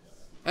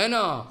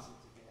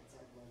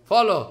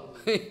 Follow.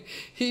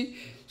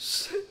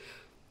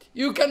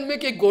 You can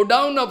make a go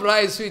down of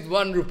rice with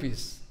 1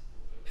 rupees.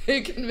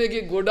 You can make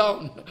a go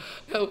down.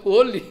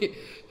 Only.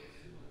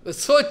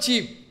 So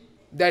cheap.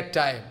 that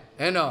time,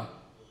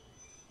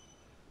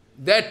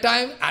 That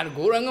time, and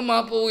Gauranga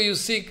Mahaprabhu, you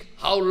see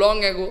how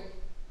long ago.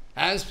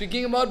 I am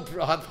speaking about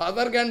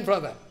father,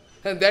 grandfather.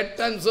 And that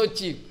time so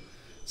cheap.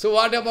 So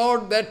what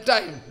about that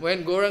time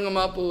when Gauranga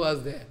Mahaprabhu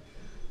was there?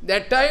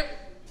 That time,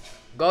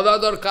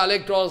 Gadadhar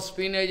collect all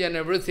spinach and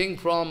everything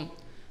from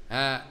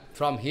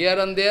here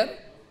and there,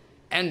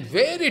 and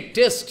very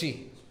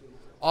tasty,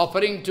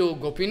 offering to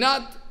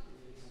Gopinath,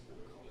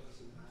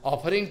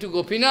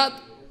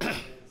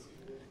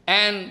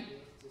 and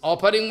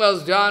offering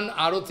was done,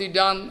 arati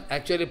done,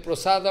 actually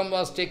prasadam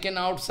was taken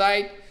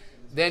outside,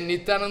 then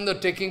Nityananda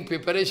taking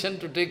preparation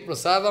to take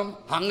prasadam,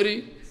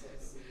 hungry.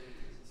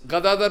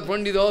 Gadadhar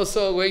Pandit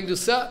also going to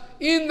serve.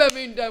 In the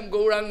meantime,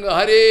 Gauranga,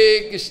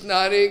 Hare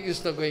Krishna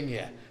going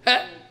here.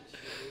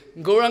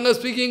 Gauranga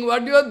speaking,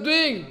 what you are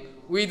doing?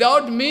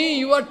 Without me,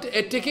 you are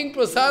taking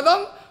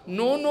prasadam?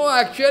 No,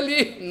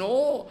 actually,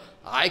 no.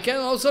 I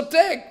can also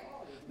take.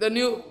 Then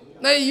you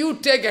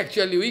take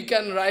actually, we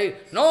can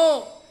write.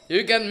 No,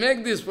 you can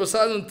make this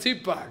prasadam 3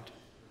 parts.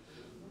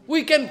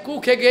 We can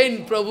cook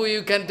again, Prabhu,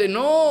 you can take.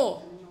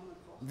 No,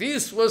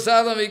 this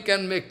prasadam we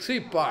can make 3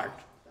 parts.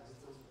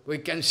 We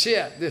can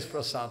share this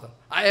prasadam.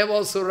 I have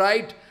also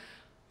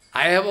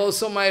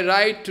my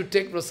right to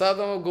take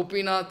prasadam of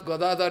Gopinath,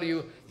 Gadadhar.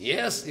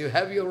 Yes, you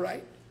have your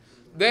right.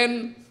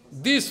 Then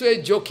this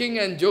way joking,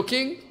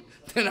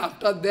 then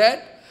after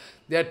that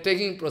they are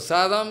taking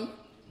prasadam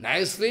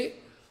nicely.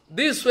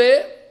 This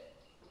way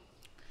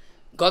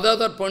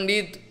Gadadhar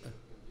Pandit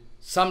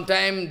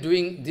sometime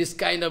doing this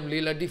kind of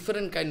lila,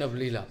 different kind of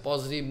lila,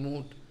 positive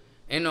mood,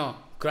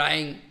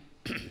 crying.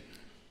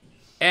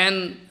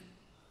 And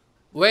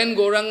when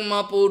Gauranga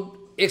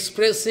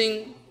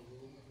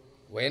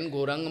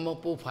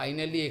Mahaprabhu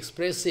finally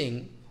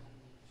expressing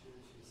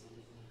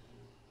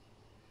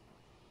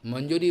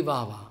Manjari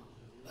Baba,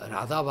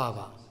 Radha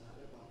Baba,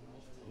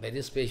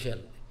 very special,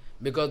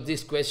 because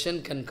this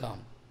question can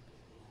come.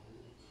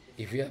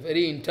 If you are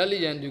very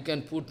intelligent, you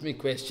can put me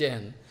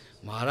question,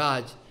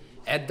 Maharaj,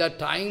 at the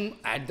time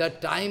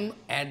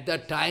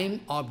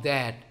of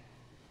that,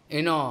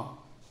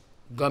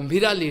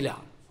 Gambhira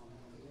Lila,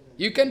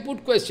 you can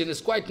put question,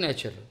 it's quite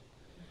natural.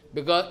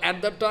 Because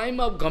at the time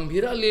of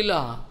Gambhira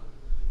Lila,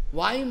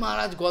 why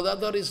Maharaj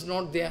Gadadhar is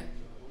not there?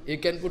 You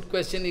can put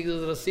question,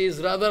 is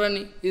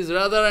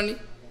Radharani?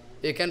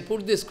 You can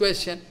put this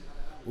question.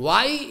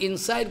 Why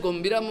inside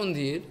Gambhira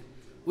Mandir,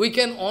 we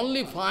can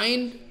only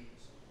find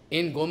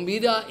in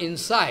Gambhira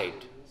inside,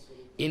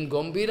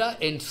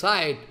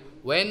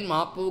 when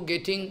Mahaprabhu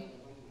getting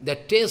the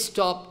taste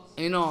of,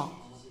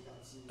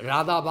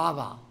 Radha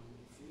Baba,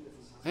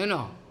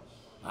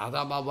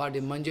 Radha Baba, the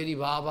Manjari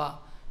Baba.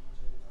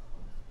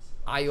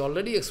 I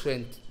already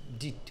explained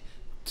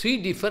 3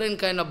 different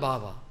kind of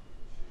Baba.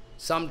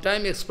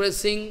 Sometime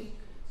expressing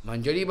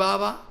Manjari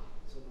Baba,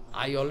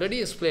 I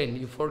already explained,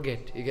 you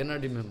forget, you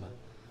cannot remember.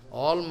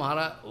 All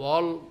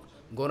Gauranga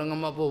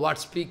Mahaprabhu, what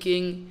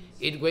speaking,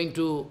 it going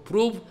to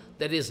prove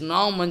that is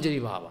now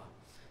Manjari Baba.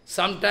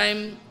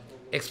 Sometime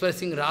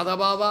expressing Radha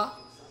Baba,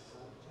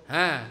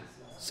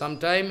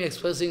 sometime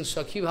expressing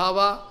Sakhi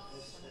Baba,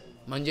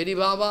 Manjari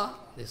Baba,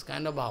 this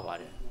kind of Baba.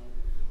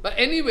 But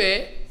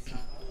anyway,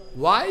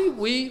 why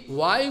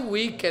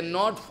we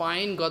cannot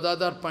find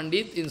Gadadhar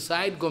Pandit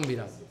inside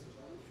Gambhira?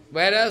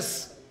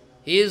 Whereas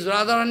he is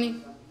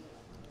Radharani.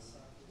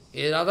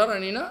 He is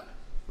Radharani, na?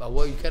 But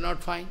we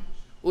cannot find.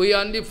 We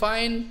only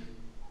find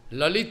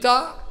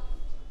Lalita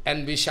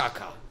and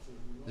Vishakha.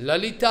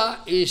 Lalita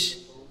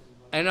is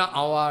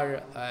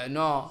our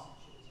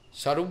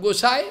Sarup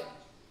Gosai,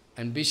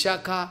 and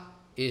Vishakha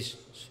is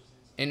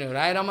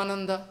Rai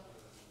Ramananda.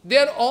 They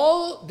are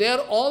all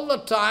the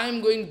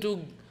time going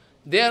to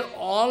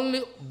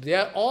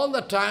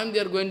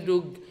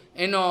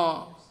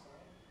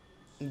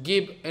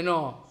give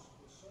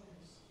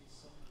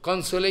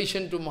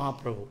consolation to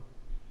Mahaprabhu,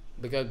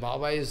 because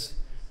Baba is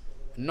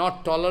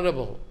not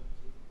tolerable.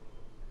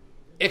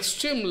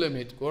 Extreme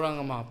limit,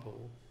 Gauranga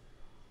Mahaprabhu.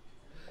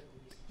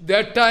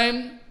 That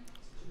time,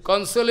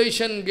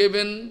 consolation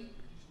given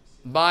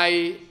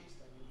by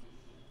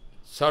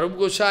Sarup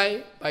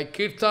Gosai, by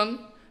Kirtan,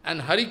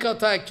 and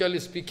Harikatha actually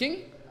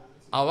speaking,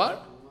 our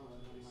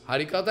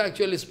Harikatha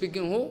actually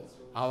speaking who?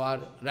 Our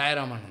Rai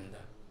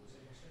Ramananda.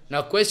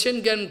 Now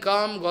question can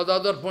come,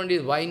 Gadadhar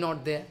Pandit, why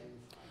not there?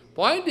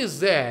 Point is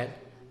that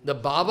the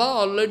Baba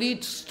already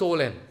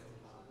stolen.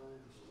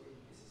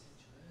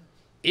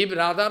 If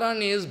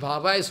Radharani is,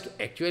 Baba is,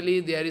 actually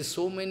there is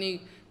so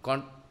many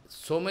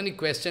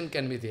questions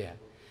can be there.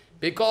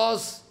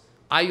 Because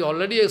I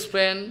already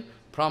explained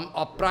from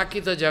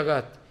Aprakita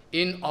Jagat.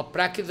 In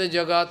Aprakita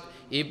Jagat,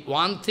 if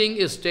one thing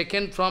is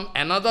taken from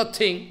another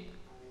thing,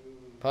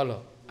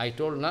 follow, I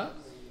told, na?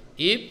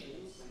 If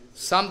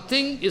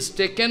something is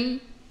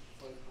taken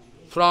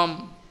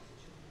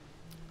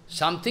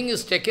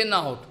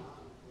out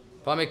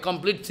from a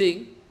complete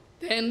thing,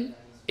 then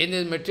in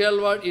the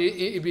material world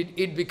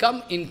it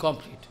becomes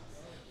incomplete.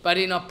 But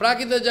in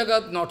Aprakita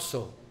Jagat, not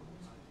so.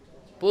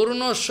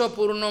 Purnasya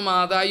purnam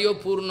adayo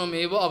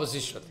purnameva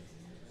avasishyati.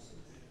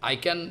 I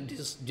can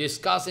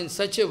discuss in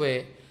such a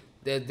way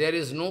that there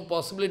is no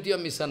possibility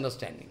of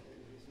misunderstanding.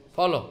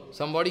 Follow?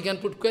 Somebody can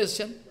put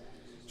question.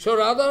 So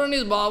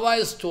Radharani's Baba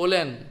is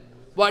stolen.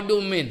 What do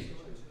you mean?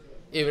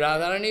 If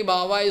Radharani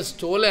Baba is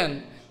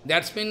stolen,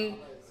 that's mean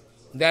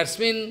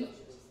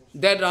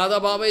that Radha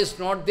Baba is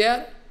not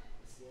there?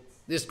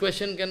 This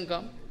question can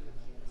come.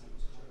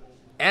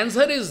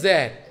 Answer is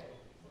that.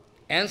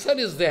 Answer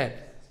is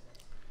that.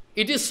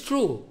 It is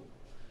true.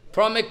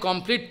 From a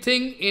complete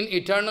thing in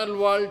eternal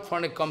world,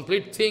 from a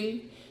complete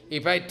thing,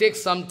 if I take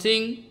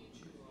something,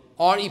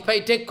 or if I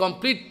take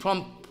complete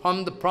from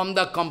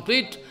the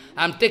complete,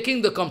 I am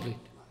taking the complete.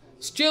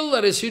 Still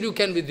the residue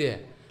can be there.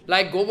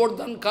 Like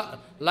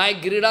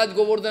Giriraj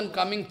Govardhan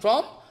coming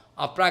from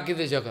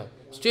Aprakita Jagat.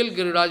 Still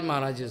Giriraj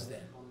Maharaj is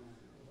there.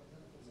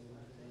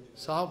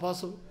 So how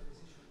possible?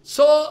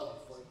 So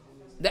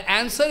the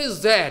answer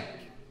is that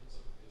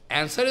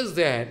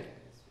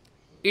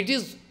it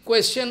is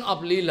question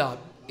of Leela.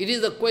 It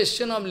is the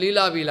question of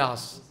Leela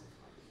Vilas.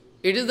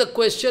 It is the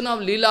question of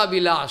Leela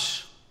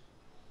Vilas.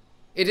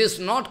 It is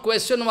not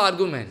question of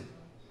argument.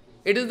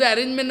 It is the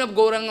arrangement of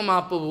Gauranga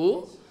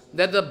Mahaprabhu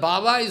that the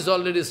Baba is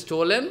already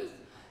stolen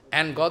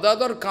and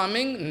Gadadhar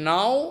coming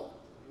now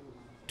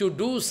to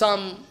do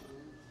some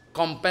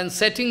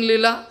compensating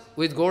Leela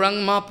with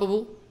Gauranga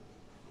Mahaprabhu.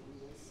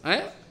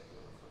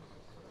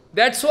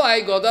 That's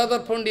why Gadadhar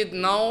Pandit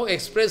now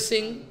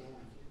expressing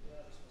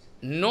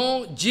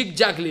no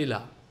zigzag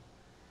Leela.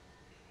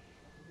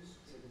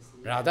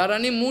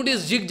 Radharani mood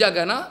is zigzag,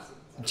 na?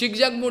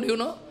 Zigzag mood, you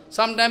know.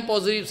 Sometimes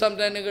positive,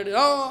 sometimes negative.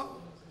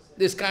 Oh,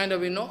 this kind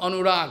of,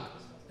 anurag,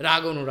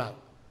 rag anurag.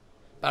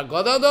 But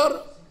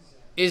Gadadhar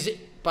is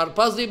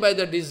purposely by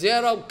the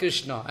desire of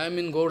Krishna, I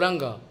mean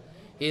Gauranga,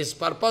 is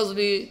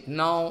purposely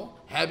now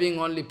having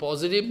only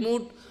positive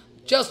mood,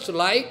 just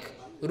like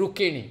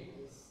Rukmini.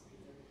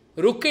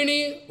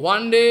 Rukmini,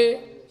 one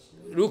day,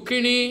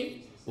 Rukmini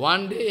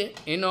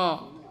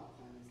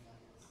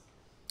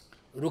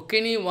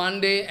one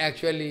day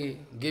actually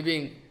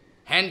giving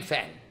hand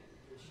fan.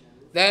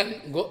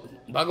 Then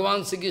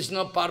Bhagavan Sri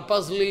Krishna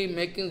purposely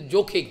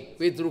joking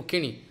with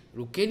Rukmini.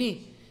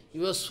 Rukmini,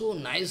 you are so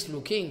nice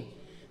looking,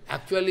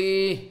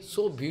 actually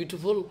so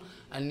beautiful,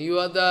 and you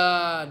are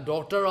the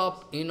daughter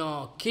of,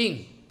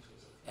 king,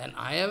 and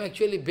I am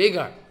actually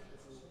beggar.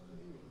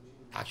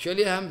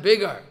 Actually I am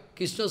beggar.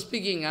 Krishna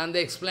speaking, and the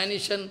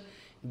explanation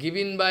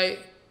given by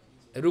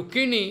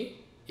Rukmini,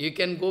 you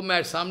can go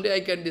mad, someday I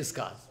can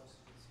discuss.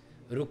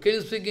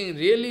 Rukmini speaking,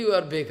 really you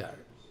are beggar.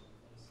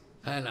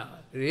 I know,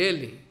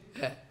 really.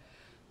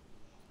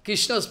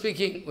 Krishna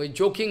speaking with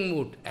joking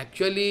mood,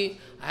 actually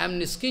I am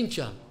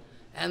Niskinchan.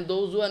 And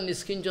those who are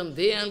Niskinchan,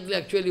 they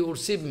actually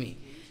worship me.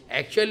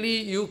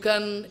 Actually you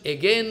can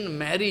again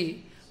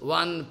marry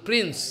one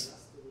prince,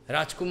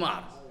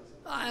 Rajkumar.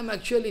 I am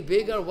actually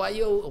beggar, why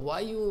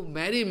you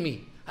marry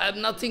me? I have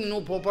nothing,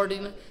 no property.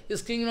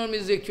 His kingdom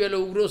is actually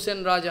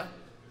Ugrosen Raja.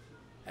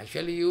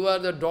 Actually you are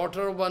the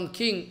daughter of one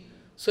king.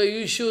 So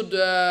you should,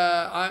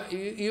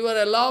 you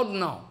are allowed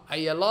now. I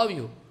allow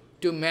you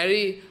to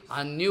marry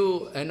a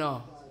new,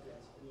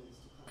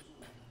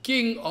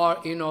 king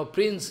or,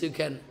 prince, you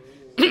can.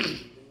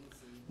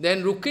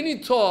 Then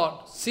Rukmini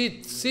thought, she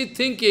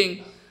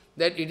thinking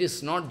that it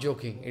is not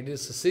joking, it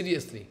is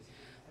seriously.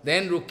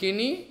 Then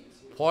Rukmini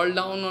fall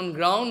down on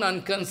ground,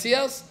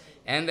 unconscious,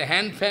 and the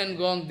hand fan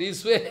gone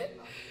this way.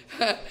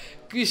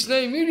 Krishna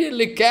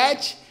immediately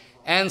catch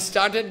and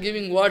started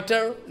giving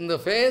water in the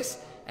face,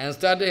 and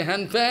started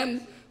hand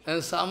fan,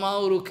 and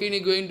somehow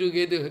Rukmini going to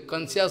get the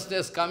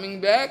consciousness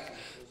coming back.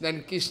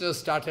 Then Krishna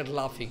started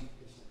laughing.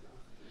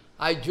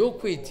 I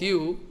joke with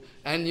you,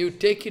 and you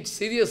take it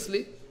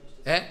seriously.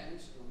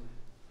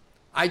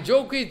 I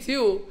joke with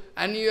you,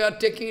 and you are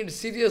taking it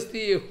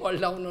seriously, you fall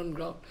down on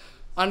ground.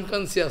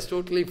 Unconscious,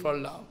 totally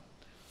fall down.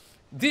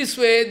 This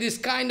way, this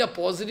kind of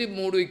positive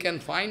mood we can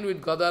find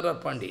with Gadadhar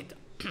Pandit.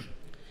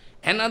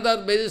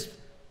 Another, there is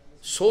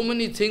so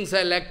many things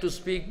I like to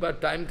speak,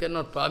 but time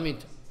cannot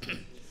permit.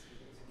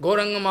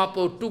 Gauranga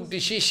Mahaprabhu took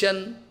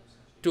decision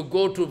to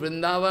go to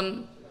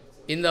Vrindavan.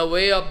 In the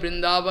way of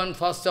Vrindavan,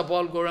 first of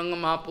all, Gauranga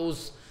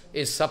Mahaprabhu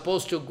is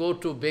supposed to go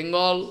to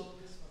Bengal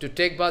to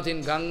take bath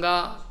in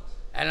Ganga,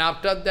 and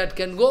after that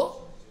can go.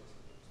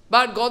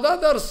 But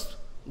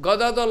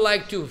Gadadhar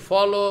like to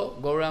follow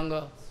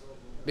Gauranga,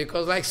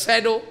 because like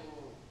shadow,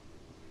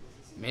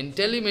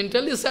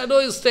 mentally shadow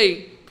is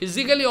staying,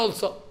 physically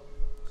also.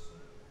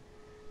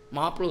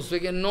 Mahaprabhu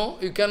speaking, no,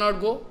 you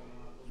cannot go.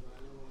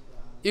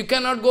 You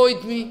cannot go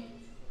with me.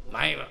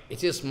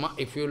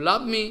 If you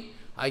love me,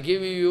 I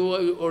give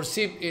you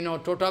worship,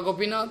 Tota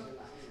Gopinath,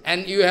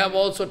 and you have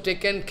also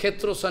taken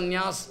Khetro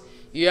Sannyas,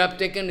 you have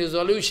taken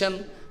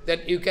resolution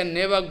that you can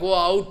never go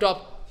out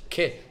of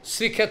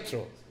Sri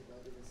Khetro.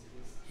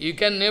 You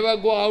can never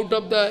go out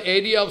of the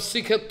area of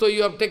Sri Khetro,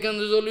 you have taken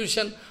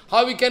resolution.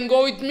 How you can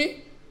go with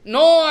me?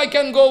 No, I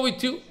can go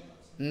with you.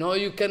 No,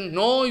 you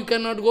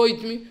cannot go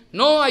with me.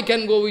 No, I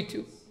can go with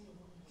you.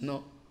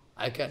 No,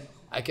 I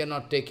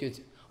cannot take you.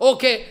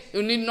 Okay,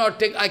 you need not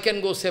take, I can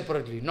go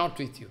separately, not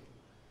with you.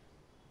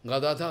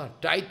 Gadadhar,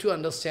 try to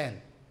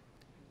understand.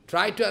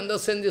 Try to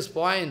understand this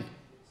point.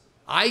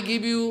 I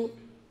give you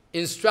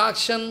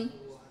instruction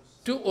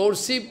to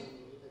worship.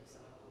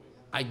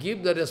 I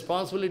give the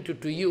responsibility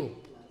to you,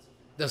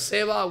 the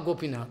seva of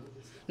Gopinath.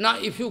 Now,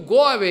 if you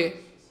go away,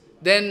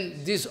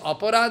 then this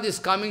aparad is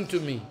coming to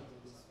me,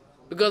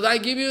 because I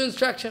give you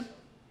instruction.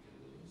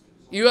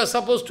 You are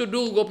supposed to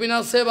do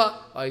Gopinath seva,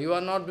 or you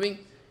are not doing.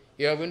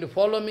 You are going to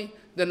follow me,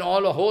 then the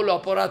whole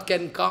aparad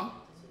can come.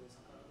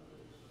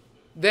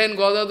 Then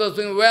Gadadhar is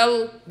saying,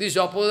 well, this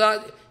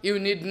aparad, you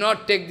need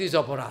not take this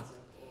aparad.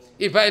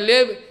 If I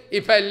leave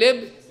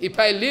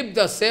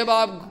the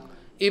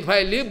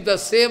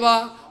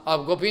seva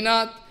of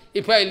Gopinath,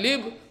 if I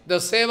leave the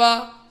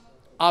seva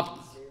of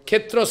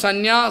Kshetra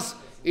Sannyas,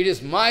 it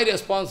is my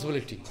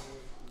responsibility.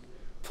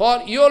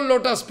 For your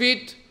lotus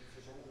feet,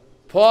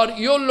 I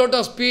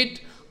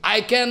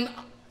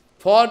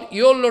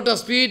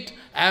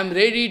am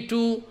ready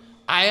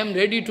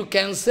to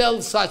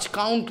cancel such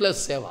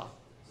countless seva.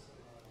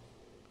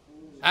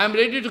 I am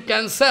ready to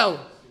cancel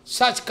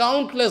such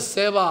countless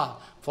seva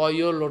for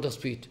your lotus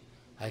feet.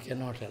 I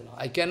cannot allow.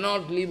 I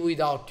cannot live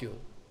without you.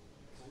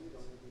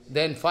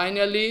 Then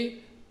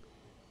finally,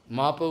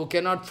 Mahaprabhu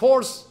cannot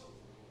force.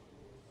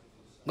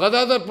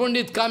 Gadadhar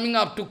Pandit coming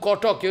up to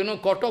Kotak,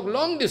 Kotak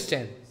long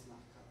distance,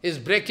 is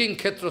breaking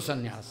Kshetra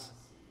Sannyas.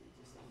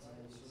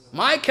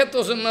 My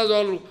Kshetra Sannyas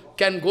all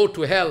can go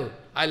to hell.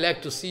 I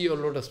like to see your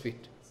lotus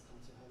feet.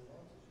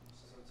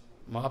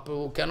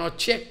 Mahaprabhu cannot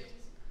check.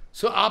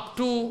 So up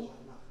to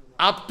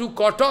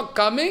Kotak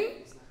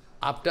coming,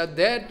 after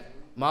that,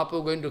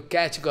 Mahaprabhu going to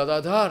catch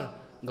Gadadhar.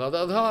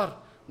 Gadadhar,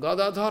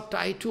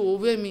 try to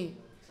obey me.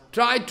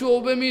 Try to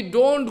obey me,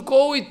 don't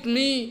go with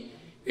me.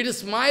 It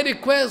is my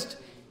request.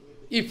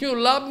 If you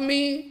love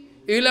me,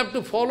 you will have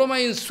to follow my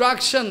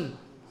instruction.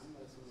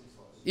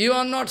 You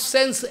are not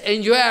sense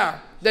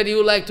enjoyer that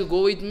you like to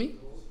go with me.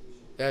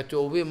 You have to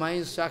obey my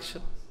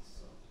instruction.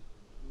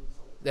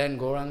 Then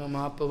Gauranga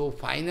Mahaprabhu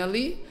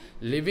finally,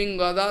 leaving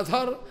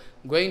Gadadhar,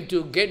 going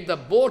to get the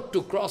boat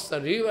to cross the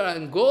river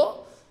and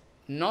go,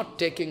 not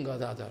taking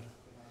Gadadhar.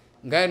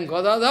 Then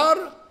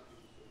Gadadhar,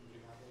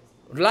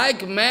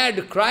 like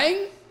mad,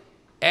 crying,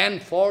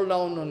 and fall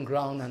down on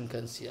ground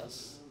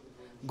unconscious.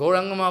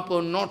 Gauranga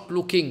Mahaprabhu not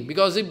looking,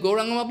 because if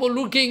Gauranga Mahaprabhu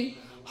looking,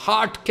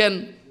 heart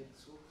can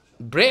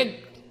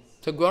break.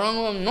 So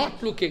Gauranga Mahaprabhu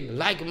not looking,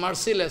 like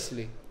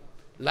mercilessly,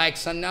 like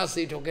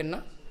sannyasi talking,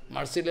 na?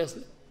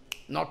 Mercilessly,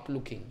 not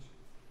looking.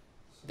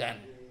 Then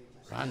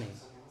running.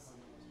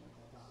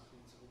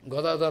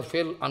 Gadadhar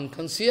fell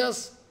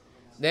unconscious.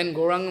 Then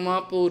Gauranga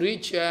Mahaprabhu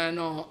reached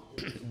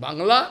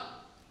Bangla,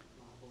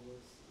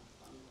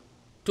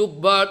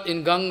 took birth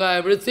in Ganga,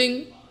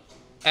 everything,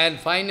 and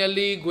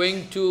finally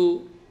going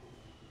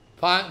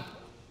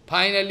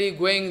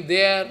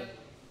there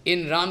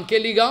in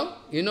Ramkeligam.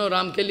 You know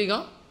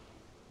Ramkeligam?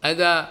 As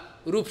the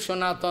Rup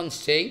Sanatan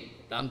staying,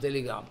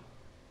 Ramkeligam.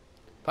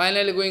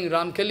 Finally going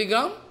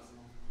Ramkeligam,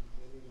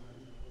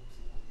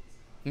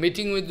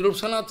 meeting with Rup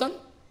Sanatan.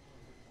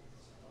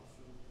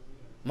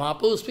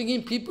 Mahaprabhu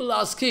speaking, people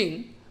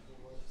asking,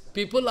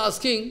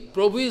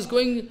 Prabhu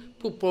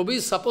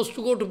is supposed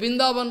to go to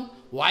Vrindavan.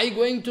 Why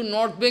going to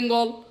North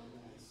Bengal,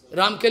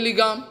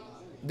 Ramkeligam?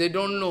 They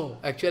don't know.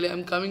 Actually, I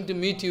am coming to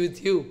meet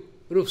with you,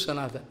 Rup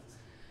Sanatan.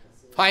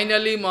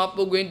 Finally,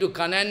 Mahaprabhu going to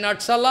Kanai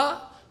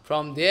Natsala.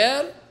 From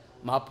there,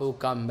 Mahaprabhu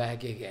come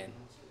back again.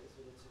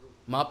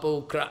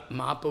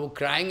 Mahaprabhu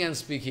crying and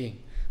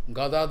speaking,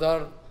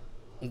 Gadadhar,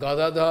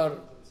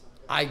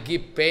 I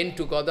give pain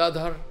to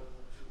Gadadhar.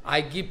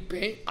 I give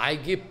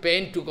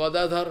pain to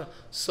Gadadhar,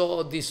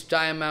 so this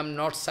time I am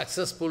not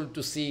successful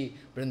to see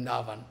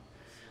Vrindavan.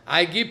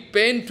 I give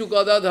pain to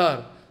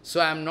Gadadhar, so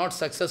I am not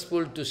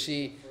successful to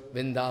see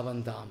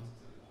Vrindavan Dham.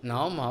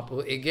 Now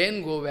Mahaprabhu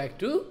again go back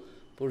to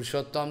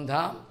Purushottam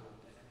Dham.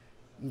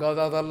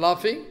 Gadadhar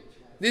laughing.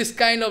 This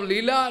kind of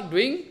lila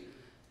doing.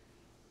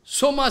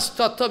 So much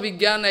Tattva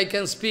vigyan I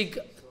can speak.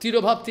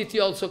 Tirobhav tithi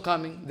also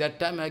coming. That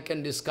time I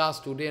can discuss.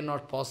 Today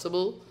not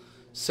possible.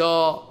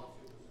 So,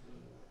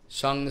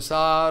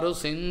 Sangsara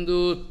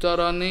Sindhu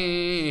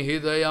Tarane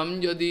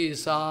Hidayam Jadi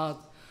Sat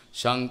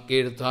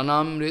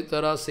Sankirtanam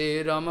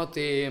Ritarase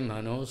Ramate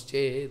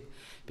Manoschet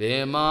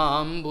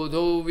Premam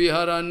Budho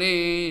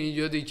Viharane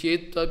Jadi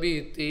Chitta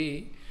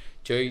Biti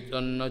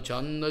Chaitanya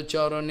Chanda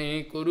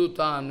Charane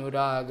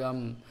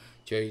Kurutanuragam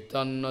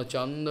Chaitanya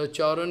Chanda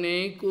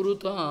Charane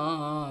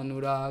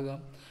Kurutanuragam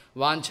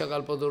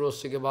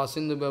Vanchakalpadurosike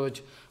Vasindu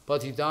Bhavach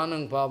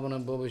Patitanang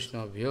Pavanam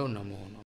Bhavishna Vyo Namo Namo